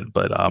about it,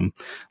 but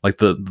like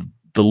the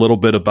little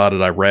bit about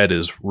it I read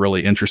is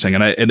really interesting,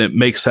 and it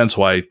makes sense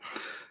why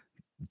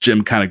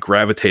Jim kind of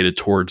gravitated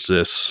towards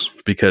this,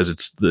 because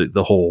it's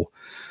the whole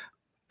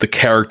the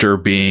character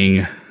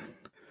being.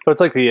 So it's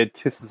like the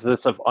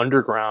antithesis of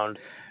Underground.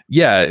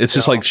 Yeah, it's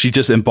just like she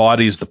just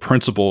embodies the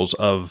principles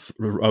of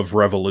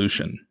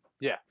revolution.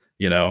 Yeah.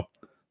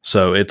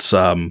 So it's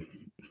great.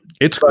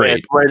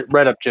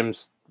 Right up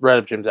Jim's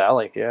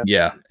alley. Yeah.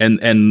 Yeah, and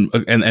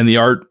the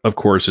art, of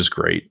course, is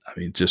great. I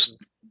mean, just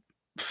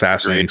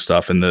fascinating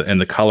stuff, and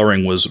the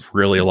coloring was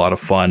really a lot of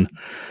fun.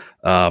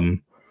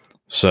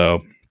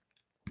 So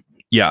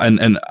yeah,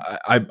 and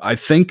I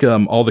think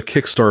all the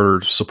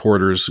Kickstarter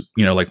supporters,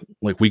 like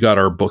we got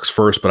our books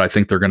first, but I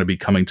think they're going to be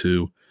coming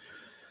to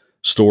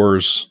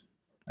stores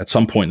at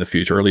some point in the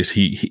future, or at least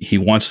he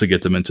wants to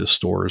get them into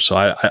stores. So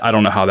I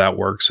don't know how that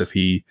works, if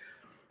he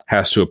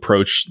has to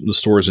approach the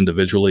stores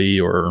individually,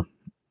 or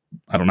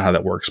I don't know how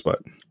that works, but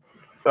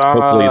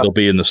hopefully they'll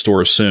be in the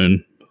stores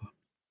soon.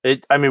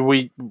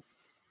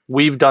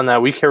 We've done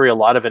that. We carry a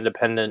lot of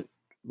independent,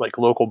 like,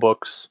 local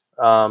books.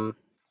 So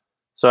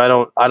I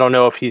don't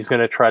know if he's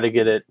going to try to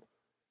get it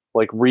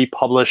like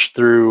republished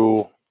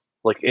through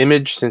like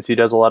Image, since he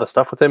does a lot of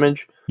stuff with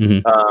Image.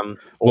 Mm-hmm.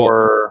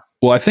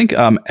 Well, I think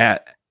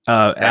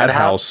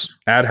AdHouse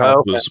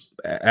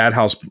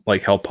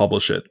like helped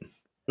publish it.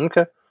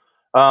 Okay.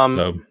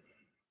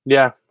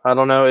 Yeah, I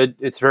don't know.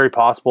 It's very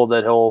possible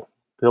that he'll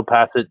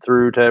pass it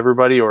through to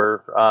everybody,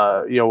 or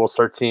we'll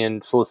start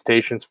seeing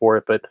solicitations for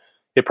it. But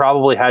it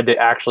probably had to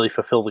actually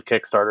fulfill the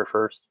Kickstarter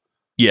first.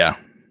 Yeah,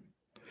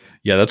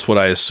 that's what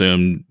I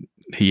assumed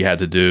he had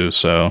to do.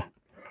 So,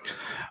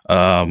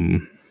 yeah,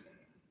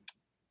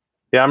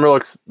 I'm real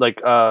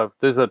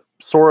there's a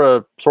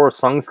Sora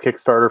Sung's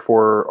Kickstarter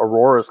for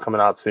Aurora's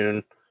coming out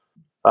soon.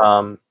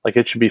 Like,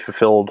 it should be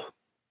fulfilled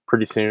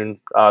pretty soon.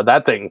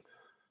 That thing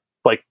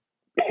like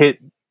hit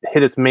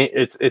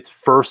its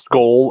first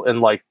goal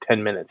in like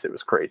 10 minutes. It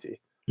was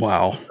crazy.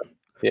 Wow.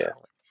 Yeah.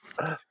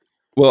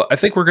 Well, I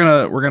think we're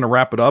gonna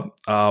wrap it up.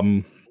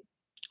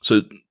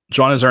 So,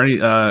 John, is there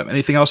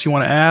anything else you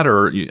want to add,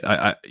 or you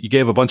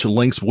gave a bunch of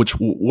links, which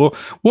we'll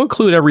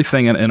include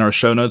everything in our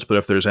show notes. But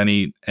if there's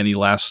any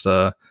last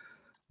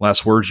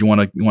words you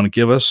want to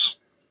give us,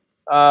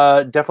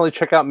 definitely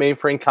check out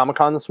Mainframe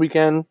Comic-Con this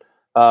weekend.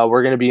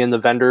 We're going to be in the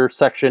vendor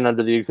section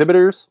under the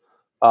exhibitors.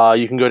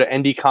 You can go to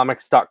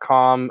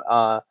ndcomics.com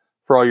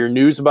for all your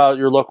news about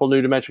your local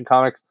New Dimension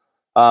comics.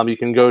 You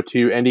can go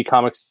to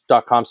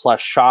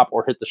ndcomics.com/shop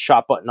or hit the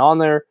shop button on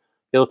there.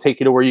 It'll take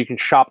you to where you can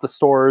shop the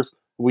stores.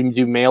 We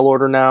do mail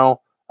order now.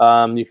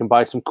 You can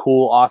buy some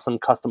cool, awesome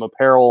custom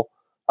apparel.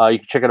 You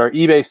can check out our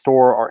eBay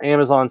store, our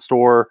Amazon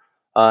store.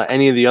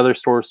 Any of the other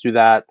stores do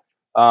that.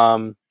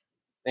 And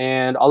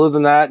other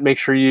than that, make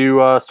sure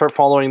you start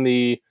following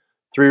the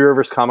Three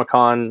Rivers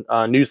Comic-Con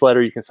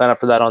newsletter. You can sign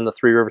up for that on the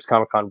Three Rivers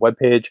Comic-Con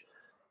webpage.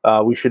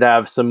 We should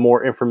have some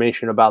more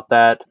information about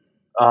that.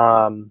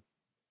 Probably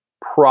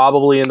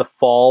in the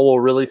fall,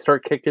 we'll really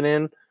start kicking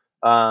in.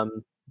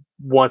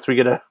 Once we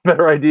get a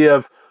better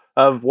idea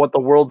of what the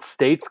world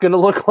state's going to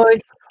look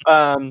like.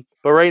 But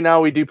right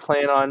now, we do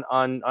plan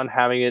on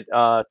having it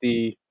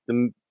the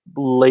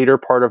later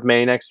part of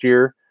May next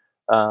year.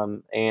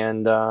 And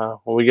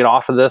when we get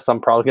off of this,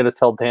 I'm probably going to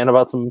tell Dan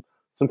about some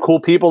cool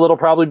people that'll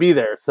probably be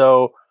there.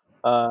 So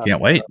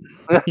can't wait.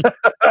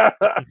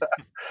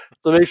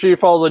 So make sure you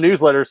follow the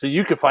newsletter so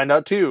you can find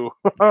out too.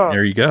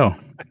 There you go.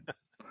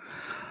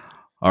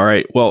 All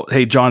right. Well,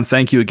 hey, John,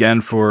 thank you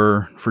again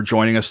for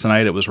joining us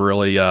tonight. It was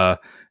really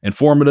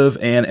informative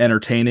and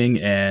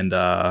entertaining. And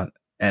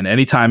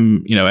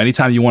anytime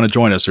you want to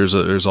join us,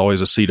 there's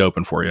always a seat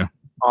open for you.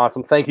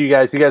 Awesome. Thank you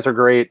guys. You guys are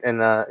great.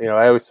 And,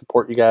 I always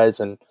support you guys.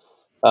 And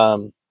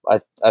I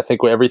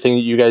think everything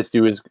that you guys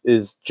do is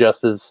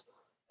just as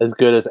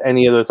good as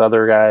any of those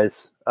other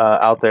guys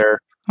out there.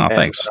 Oh,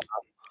 thanks.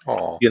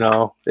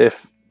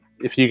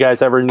 If you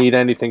guys ever need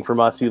anything from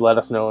us, you let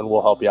us know and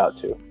we'll help you out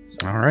too.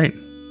 So, all right.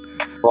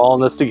 We're all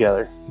in this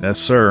together. Yes,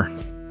 sir.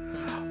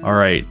 All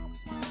right.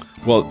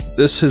 Well,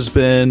 this has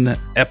been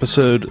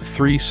episode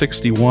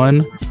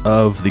 361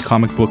 of the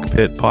Comic Book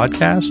Pit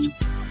podcast.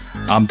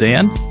 I'm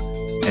Dan,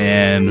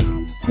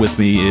 and with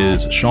me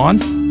is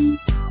Sean.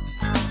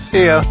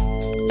 See ya.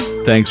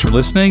 Thanks for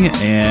listening,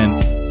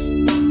 and